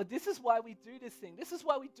 Lord, this is why we do this thing. This is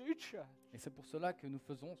why we do church. Et c'est pour cela que nous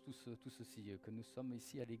faisons tout ceci, que nous sommes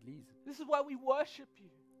ici à l'Église. This is why we worship you.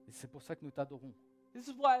 Et c'est pour ça que nous t'adorons. This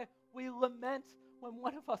is why we lament when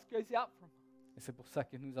one of us goes out from us. Et c'est pour ça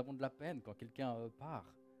que nous avons de la peine quand quelqu'un part.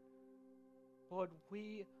 Lord,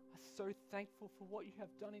 we are so thankful for what you have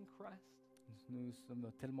done in Christ. Nous sommes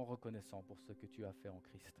tellement reconnaissants pour ce que tu as fait en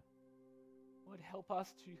Christ. Lord, help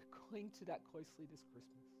us to cling to that closely this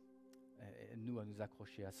Christmas. Aide-nous à nous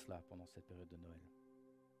accrocher à cela pendant cette période de Noël.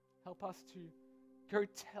 Help us to go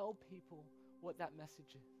tell people what that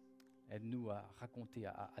message is. Aide-nous à raconter,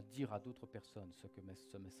 à dire à d'autres personnes ce que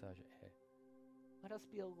ce message est. Let us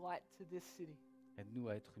be a light to this city, Aide-nous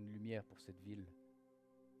à être une lumière pour cette ville,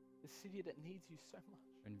 the city that needs you so much.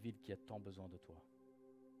 une ville qui a tant besoin de toi.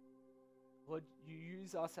 Lord, you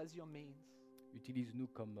use us as your means. Utilise-nous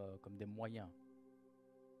comme des moyens,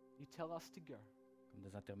 You tell us to go. comme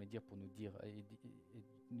des intermédiaires pour nous dire,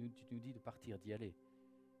 tu nous dis de partir, d'y aller.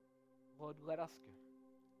 Lord, let us go.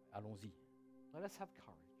 Allons-y, Let us have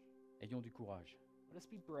courage. ayons du courage, Let us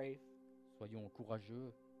be brave soyons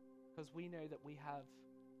courageux because we know that we have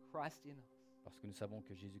Christ in us. parce que nous savons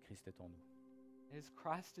que Jésus-Christ est en nous. And as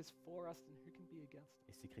Christ is for us, then who can be against us?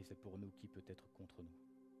 Et si Christ est pour nous, qui peut être contre nous?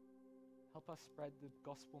 Help us spread the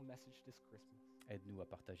gospel message this Christmas Aide-nous à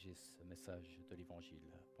partager ce message de l'Évangile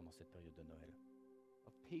pendant cette période de Noël.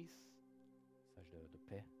 of peace, Message de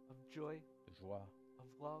paix, of joy, de joie, of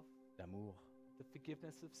love, d'amour, the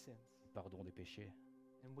forgiveness of sins, du pardon des péchés.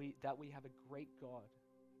 and that we have a great God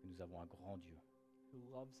Et nous avons un grand Dieu who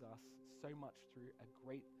loves us so much through a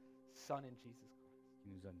great Son in Jesus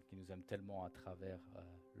Christ. qui nous aime tellement à travers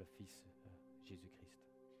le Fils Jésus-Christ.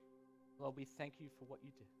 Lord, we thank you for what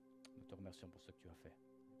you did. Nous te remercions pour ce que tu as fait.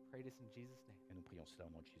 We pray this in Jesus' name. Et nous prions cela au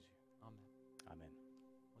nom de Jésus. Amen. Amen.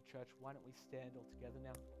 Well, church, why don't we stand all together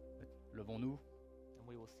now Levons-nous and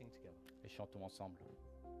we will sing together. et chantons ensemble.